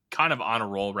just kind of on a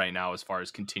roll right now as far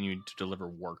as continuing to deliver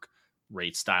work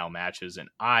rate style matches, and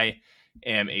I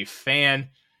am a fan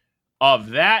of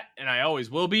that, and I always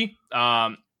will be.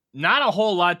 Not a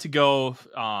whole lot to go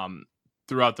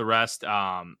throughout the rest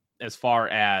as far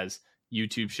as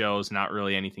YouTube shows, not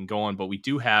really anything going, but we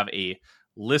do have a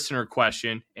listener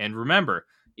question. And remember,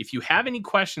 if you have any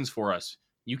questions for us,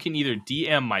 you can either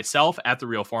DM myself at The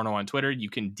Real Forno on Twitter. You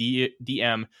can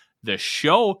DM the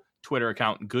show Twitter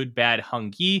account, Good Bad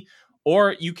Hungee,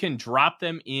 or you can drop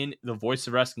them in the Voice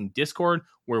of Wrestling Discord,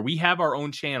 where we have our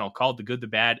own channel called The Good, the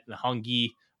Bad, the Hungee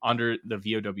under the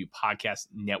VOW Podcast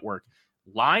Network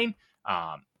line.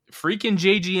 Freaking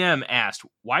JGM asked,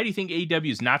 why do you think AEW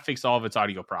has not fixed all of its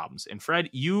audio problems? And Fred,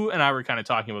 you and I were kind of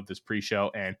talking about this pre-show,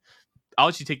 and I'll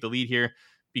let you take the lead here,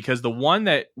 because the one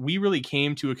that we really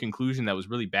came to a conclusion that was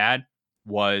really bad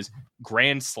was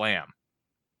Grand Slam.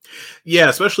 Yeah,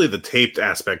 especially the taped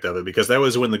aspect of it, because that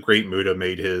was when the Great Muta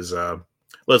made his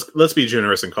let's be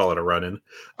generous and call it a run-in.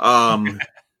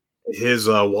 His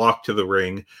walk to the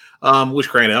ring, which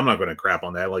granted, I'm not going to crap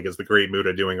on that. Like, it's the Great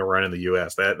Muta doing a run in the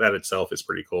US. That itself is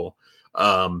pretty cool.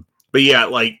 But yeah,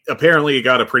 like, apparently it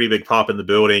got a pretty big pop in the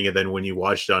building, and then when you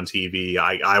watched it on TV,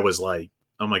 I was like,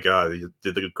 oh my god,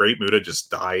 did the Great Muta just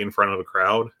die in front of a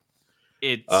crowd?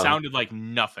 It sounded like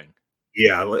nothing.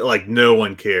 Yeah, like no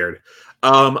one cared.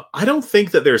 I don't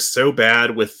think that they're so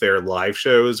bad with their live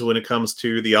shows when it comes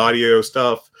to the audio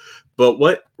stuff, but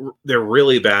what they're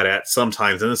really bad at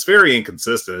sometimes, and it's very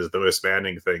inconsistent, is the most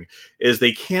maddening thing, is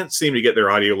they can't seem to get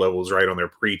their audio levels right on their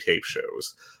pre-tape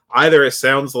shows. Either it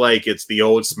sounds like it's the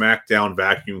old SmackDown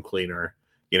vacuum cleaner,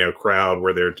 crowd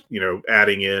where they're,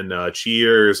 adding in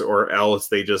cheers, or else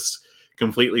they just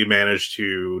completely manage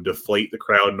to deflate the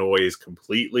crowd noise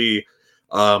completely.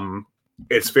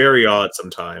 It's very odd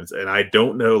sometimes, and I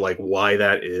don't know why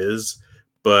that is,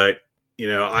 but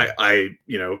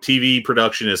TV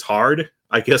production is hard,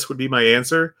 I guess would be my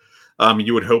answer.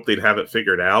 You would hope they'd have it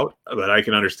figured out, but I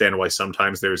can understand why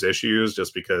sometimes there's issues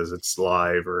just because it's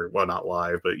live, or, well, not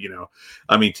live, but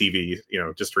TV,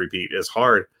 just to repeat, is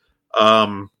hard.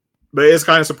 But it's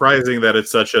kind of surprising that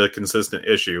it's such a consistent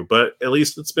issue, but at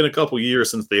least it's been a couple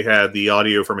years since they had the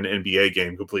audio from an NBA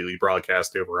game completely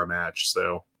broadcast over a match.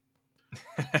 So,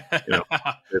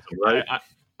 right.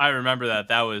 I remember that.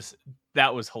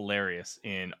 That was hilarious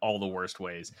in all the worst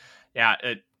ways. Yeah.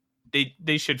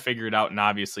 They should figure it out. And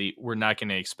obviously we're not going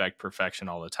to expect perfection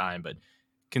all the time, but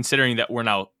considering that we're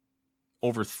now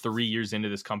over 3 years into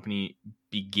this company,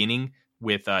 beginning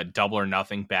with Double or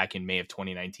Nothing back in May of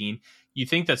 2019, you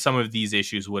think that some of these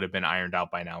issues would have been ironed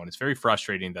out by now. And it's very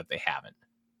frustrating that they haven't.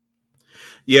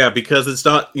 Yeah, because it's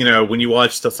not, when you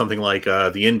watch something like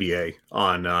the NBA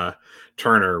on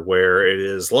Turner, where it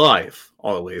is live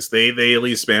always, they at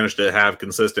least manage to have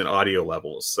consistent audio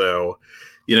levels. So,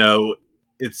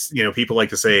 it's, people like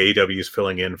to say AEW is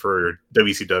filling in for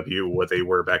WCW, what they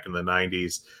were back in the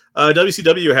 90s.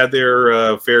 WCW had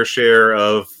their fair share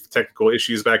of technical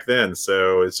issues back then.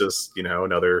 So it's just,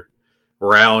 another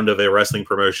round of a wrestling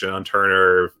promotion on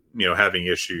Turner, having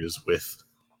issues with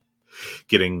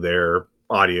getting their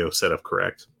audio set up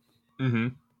correct.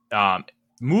 Mm-hmm.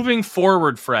 Moving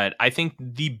forward, Fred, I think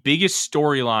the biggest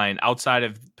storyline outside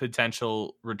of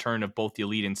potential return of both the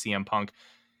Elite and CM Punk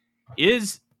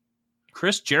is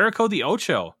Chris Jericho the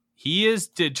Ocho. He is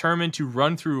determined to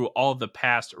run through all of the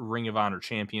past Ring of Honor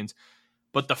champions.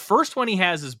 But the first one he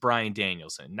has is Bryan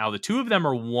Danielson. Now, the two of them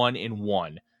are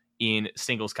 1-1 in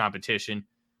singles competition.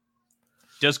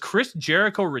 Does Chris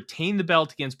Jericho retain the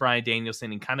belt against Bryan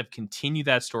Danielson and kind of continue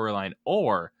that storyline?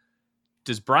 Or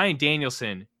does Bryan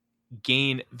Danielson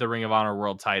gain the Ring of Honor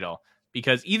world title?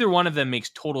 Because either one of them makes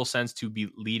total sense to be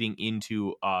leading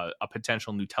into a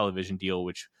potential new television deal,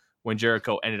 which when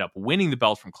Jericho ended up winning the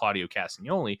belt from Claudio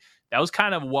Castagnoli, that was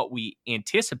kind of what we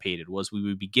anticipated, was we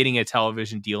would be getting a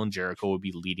television deal and Jericho would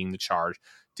be leading the charge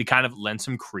to kind of lend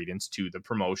some credence to the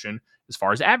promotion as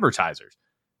far as advertisers.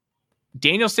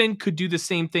 Danielson could do the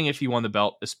same thing if he won the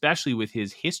belt, especially with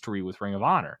his history with Ring of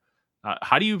Honor.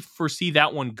 How do you foresee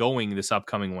that one going this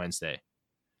upcoming Wednesday?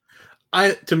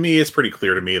 To me, it's pretty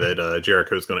clear to me that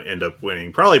Jericho is going to end up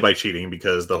winning, probably by cheating,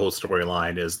 because the whole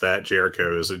storyline is that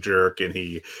Jericho is a jerk and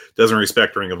he doesn't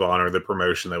respect Ring of Honor, the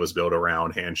promotion that was built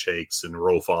around handshakes and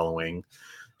role following.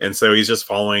 And so he's just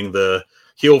following the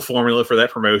heel formula for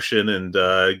that promotion,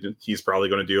 and he's probably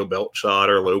going to do a belt shot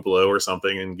or low blow or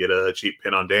something and get a cheap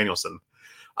pin on Danielson.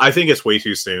 I think it's way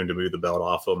too soon to move the belt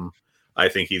off him. I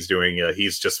think he's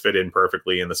just fit in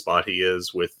perfectly in the spot he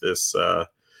is with this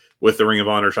with the Ring of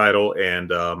Honor title,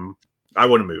 and I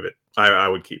wouldn't move it. I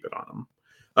would keep it on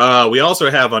him. We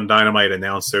also have on Dynamite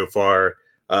announced so far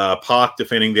Pac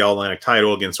defending the All-Atlantic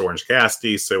title against Orange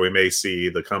Cassidy, so we may see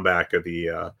the comeback of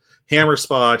the Hammer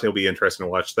spot. It'll be interesting to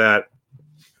watch that.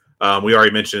 We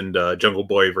already mentioned Jungle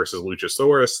Boy versus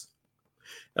Luchasaurus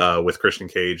with Christian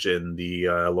Cage in the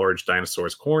Large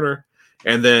Dinosaur's corner.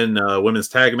 And then women's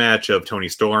tag match of Toni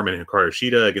Storm and Hikaru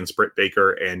Shida against Britt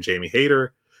Baker and Jamie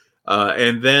Hayter.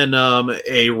 And then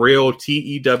a real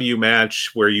TEW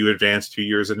match where you advance 2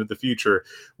 years into the future.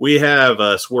 We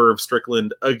have Swerve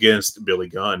Strickland against Billy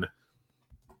Gunn.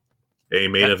 A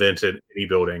main event in any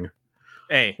building.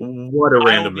 Hey, what a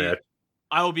random match.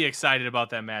 I will be excited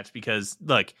about that match because,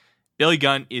 look, Billy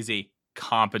Gunn is a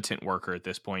competent worker at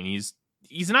this point.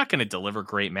 He's not going to deliver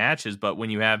great matches, but when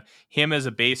you have him as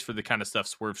a base for the kind of stuff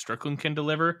Swerve Strickland can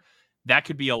deliver, that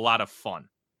could be a lot of fun.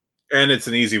 And it's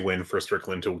an easy win for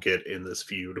Strickland to get in this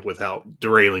feud without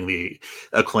derailing the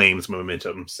Acclaim's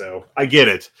momentum. So I get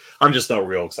it. I'm just not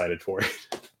real excited for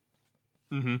it.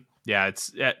 Mm-hmm. Yeah,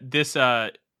 it's this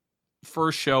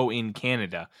first show in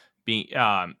Canada being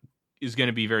is going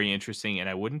to be very interesting, and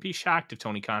I wouldn't be shocked if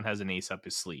Tony Khan has an ace up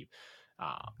his sleeve.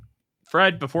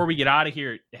 Fred, before we get out of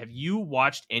here, have you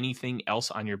watched anything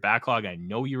else on your backlog? I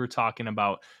know you were talking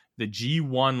about the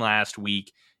G1 last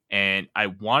week, and I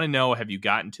want to know, have you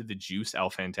gotten to the Juice El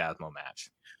Phantasmo match?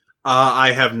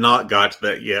 I have not got to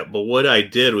that yet, but what I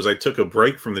did was I took a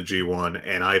break from the G1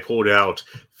 and I pulled out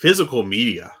physical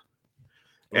media.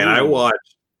 And I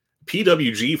watched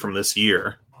PWG from this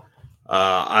year.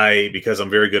 Because I'm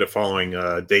very good at following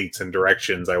dates and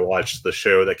directions, I watched the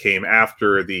show that came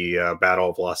after the Battle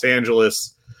of Los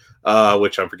Angeles,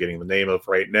 which I'm forgetting the name of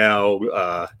right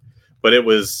now. But it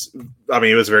was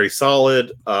very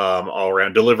solid all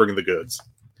around, delivering the goods.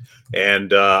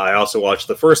 And I also watched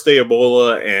the first day of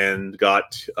Ebola and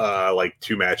got like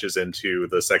 2 matches into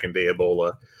the second day of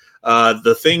Ebola.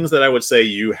 The things that I would say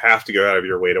you have to go out of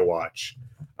your way to watch.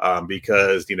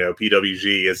 Because,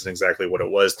 PWG isn't exactly what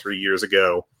it was 3 years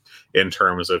ago in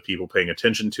terms of people paying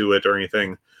attention to it or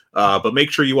anything. But make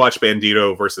sure you watch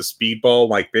Bandito versus Speedball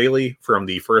Mike Bailey from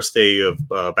the first day of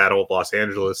Battle of Los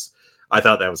Angeles. I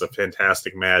thought that was a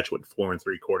fantastic match with 4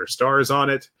 3/4 stars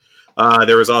on it.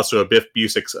 There was also a Biff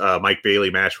Busick's Mike Bailey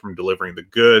match from Delivering the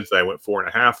Goods that I went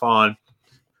 4.5 on.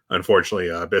 Unfortunately,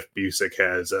 Biff Busick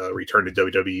has returned to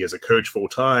WWE as a coach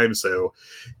full-time, so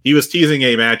he was teasing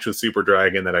a match with Super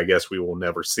Dragon that I guess we will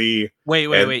never see.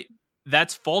 Wait.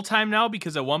 That's full-time now?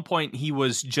 Because at one point he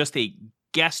was just a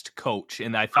guest coach,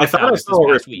 and I thought I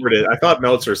thought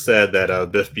Meltzer said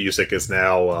that Biff Busick is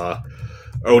now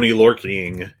Oni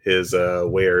lurking his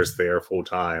wares there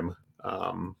full-time.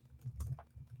 But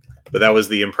that was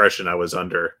the impression I was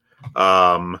under.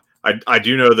 I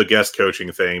do know the guest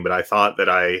coaching thing, but I thought that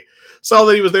I saw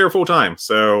that he was there full time.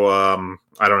 So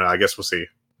I don't know. I guess we'll see.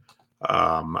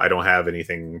 I don't have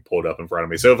anything pulled up in front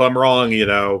of me. So if I'm wrong,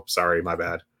 sorry, my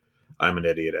bad. I'm an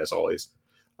idiot as always.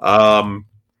 And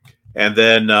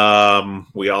then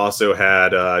we also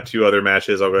had 2 other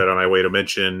matches I'll go out on my way to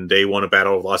mention. Day 1 of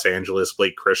Battle of Los Angeles,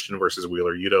 Blake Christian versus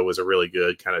Wheeler Yuta was a really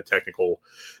good kind of technical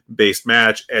based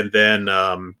match. And then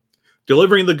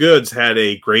Delivering the Goods had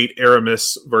a great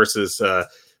Aramis versus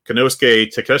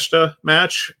Konosuke Takeshita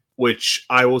match, which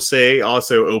I will say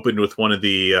also opened with one of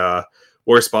the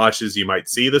worst botches you might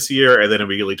see this year, and then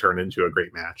immediately turned into a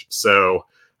great match. So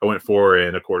I went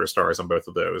 4.25 stars on both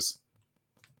of those.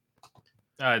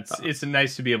 It's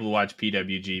nice to be able to watch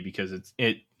PWG because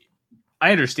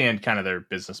I understand kind of their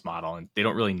business model and they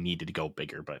don't really need to go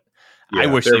bigger, but Yeah, I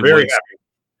wish they're they very would. happy.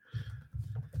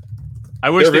 I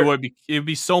wish they would. It'd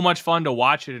be so much fun to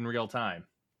watch it in real time.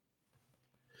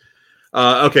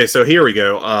 Okay, so here we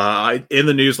go. In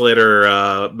the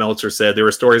newsletter, Meltzer said there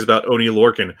were stories about Oni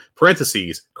Lorcan,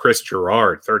 parentheses, Chris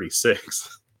Gerard,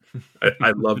 36.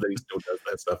 I love that he still does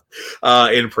that stuff.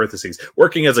 In parentheses,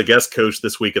 working as a guest coach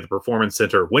this week at the Performance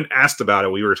Center. When asked about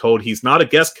it, we were told he's not a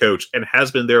guest coach and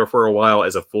has been there for a while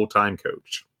as a full-time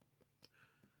coach.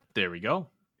 There we go.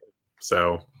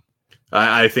 So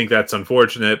I think that's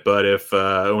unfortunate, but if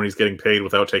Oni's getting paid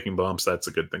without taking bumps, that's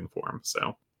a good thing for him.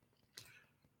 So.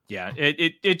 Yeah,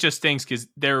 it just stinks because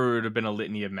there would have been a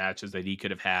litany of matches that he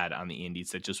could have had on the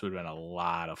indies that just would have been a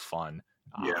lot of fun.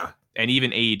 Yeah. And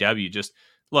even AEW, just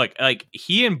look, like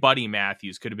he and Buddy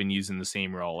Matthews could have been using the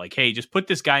same role. Like, hey, just put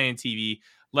this guy on TV,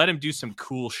 let him do some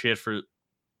cool shit for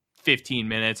 15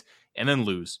 minutes and then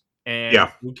lose. And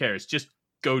who cares? Just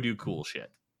go do cool shit.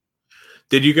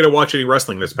 Did you get to watch any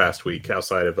wrestling this past week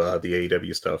outside of the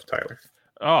AEW stuff, Tyler?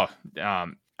 Oh,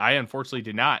 I unfortunately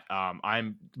did not.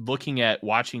 I'm looking at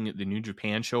watching the New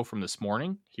Japan show from this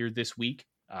morning here this week.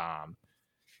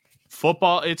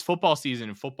 Football, it's football season,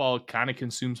 and football kind of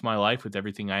consumes my life with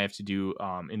everything I have to do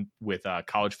with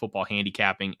college football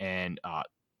handicapping and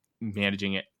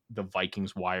managing the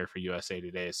Vikings wire for USA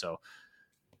Today. So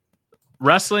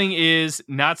wrestling is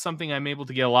not something I'm able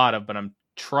to get a lot of, but I'm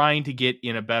trying to get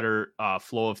in a better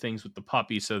flow of things with the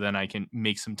puppy so then I can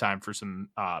make some time for some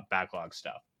backlog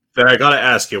stuff. Then I got to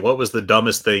ask you, what was the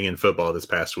dumbest thing in football this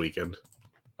past weekend?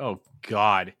 Oh,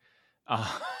 God.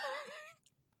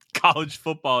 College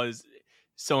football is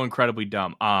so incredibly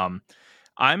dumb. I'm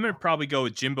going to probably go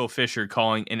with Jimbo Fisher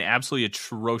calling an absolutely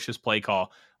atrocious play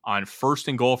call on 1st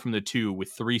and goal from the 2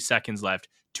 with 3 seconds left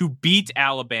to beat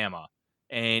Alabama.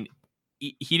 And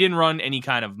he didn't run any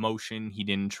kind of motion. He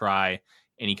didn't try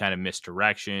any kind of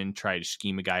misdirection, try to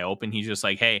scheme a guy open. He's just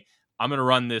like, hey, I'm going to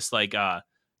run this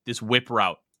this whip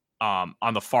route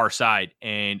on the far side,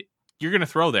 and you're going to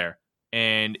throw there.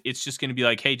 And it's just going to be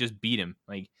like, hey, just beat him.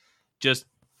 Like, just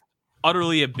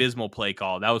utterly abysmal play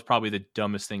call. That was probably the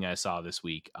dumbest thing I saw this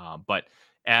week. But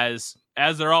as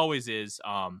there always is,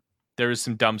 there is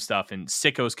some dumb stuff, and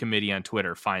Sickos Committee on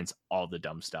Twitter finds all the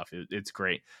dumb stuff. It's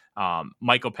great.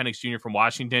 Michael Penix Jr. from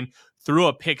Washington threw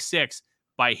a pick 6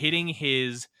 by hitting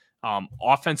his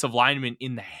offensive lineman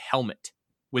in the helmet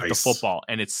with the football,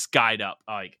 and it's skied up.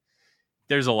 Like,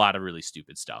 there's a lot of really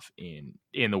stupid stuff in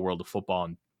the world of football,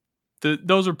 and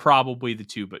those are probably the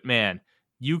two. But man,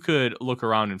 you could look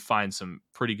around and find some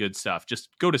pretty good stuff. Just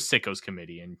go to Sickos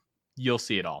Committee, and you'll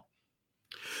see it all.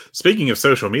 Speaking of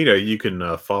social media, you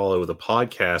can follow the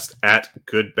podcast at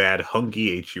Good Bad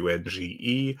Hungee,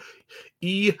 Hungee.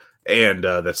 And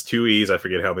that's 2 E's. I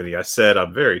forget how many I said.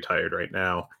 I'm very tired right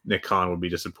now. Nick Khan would be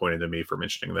disappointed in me for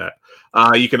mentioning that.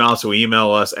 You can also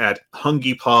email us at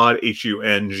hungeepod,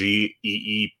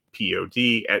 HUNGEEPOD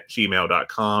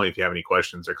 @gmail.com if you have any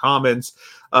questions or comments.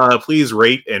 Please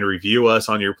rate and review us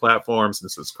on your platforms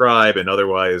and subscribe, and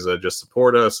otherwise just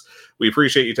support us. We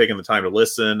appreciate you taking the time to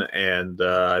listen, and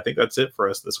I think that's it for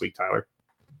us this week, Tyler.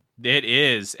 It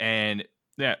is, and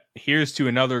yeah, here's to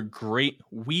another great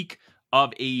week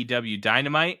of AEW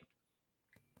Dynamite.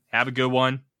 Have a good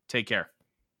one. Take care.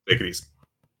 Take it easy.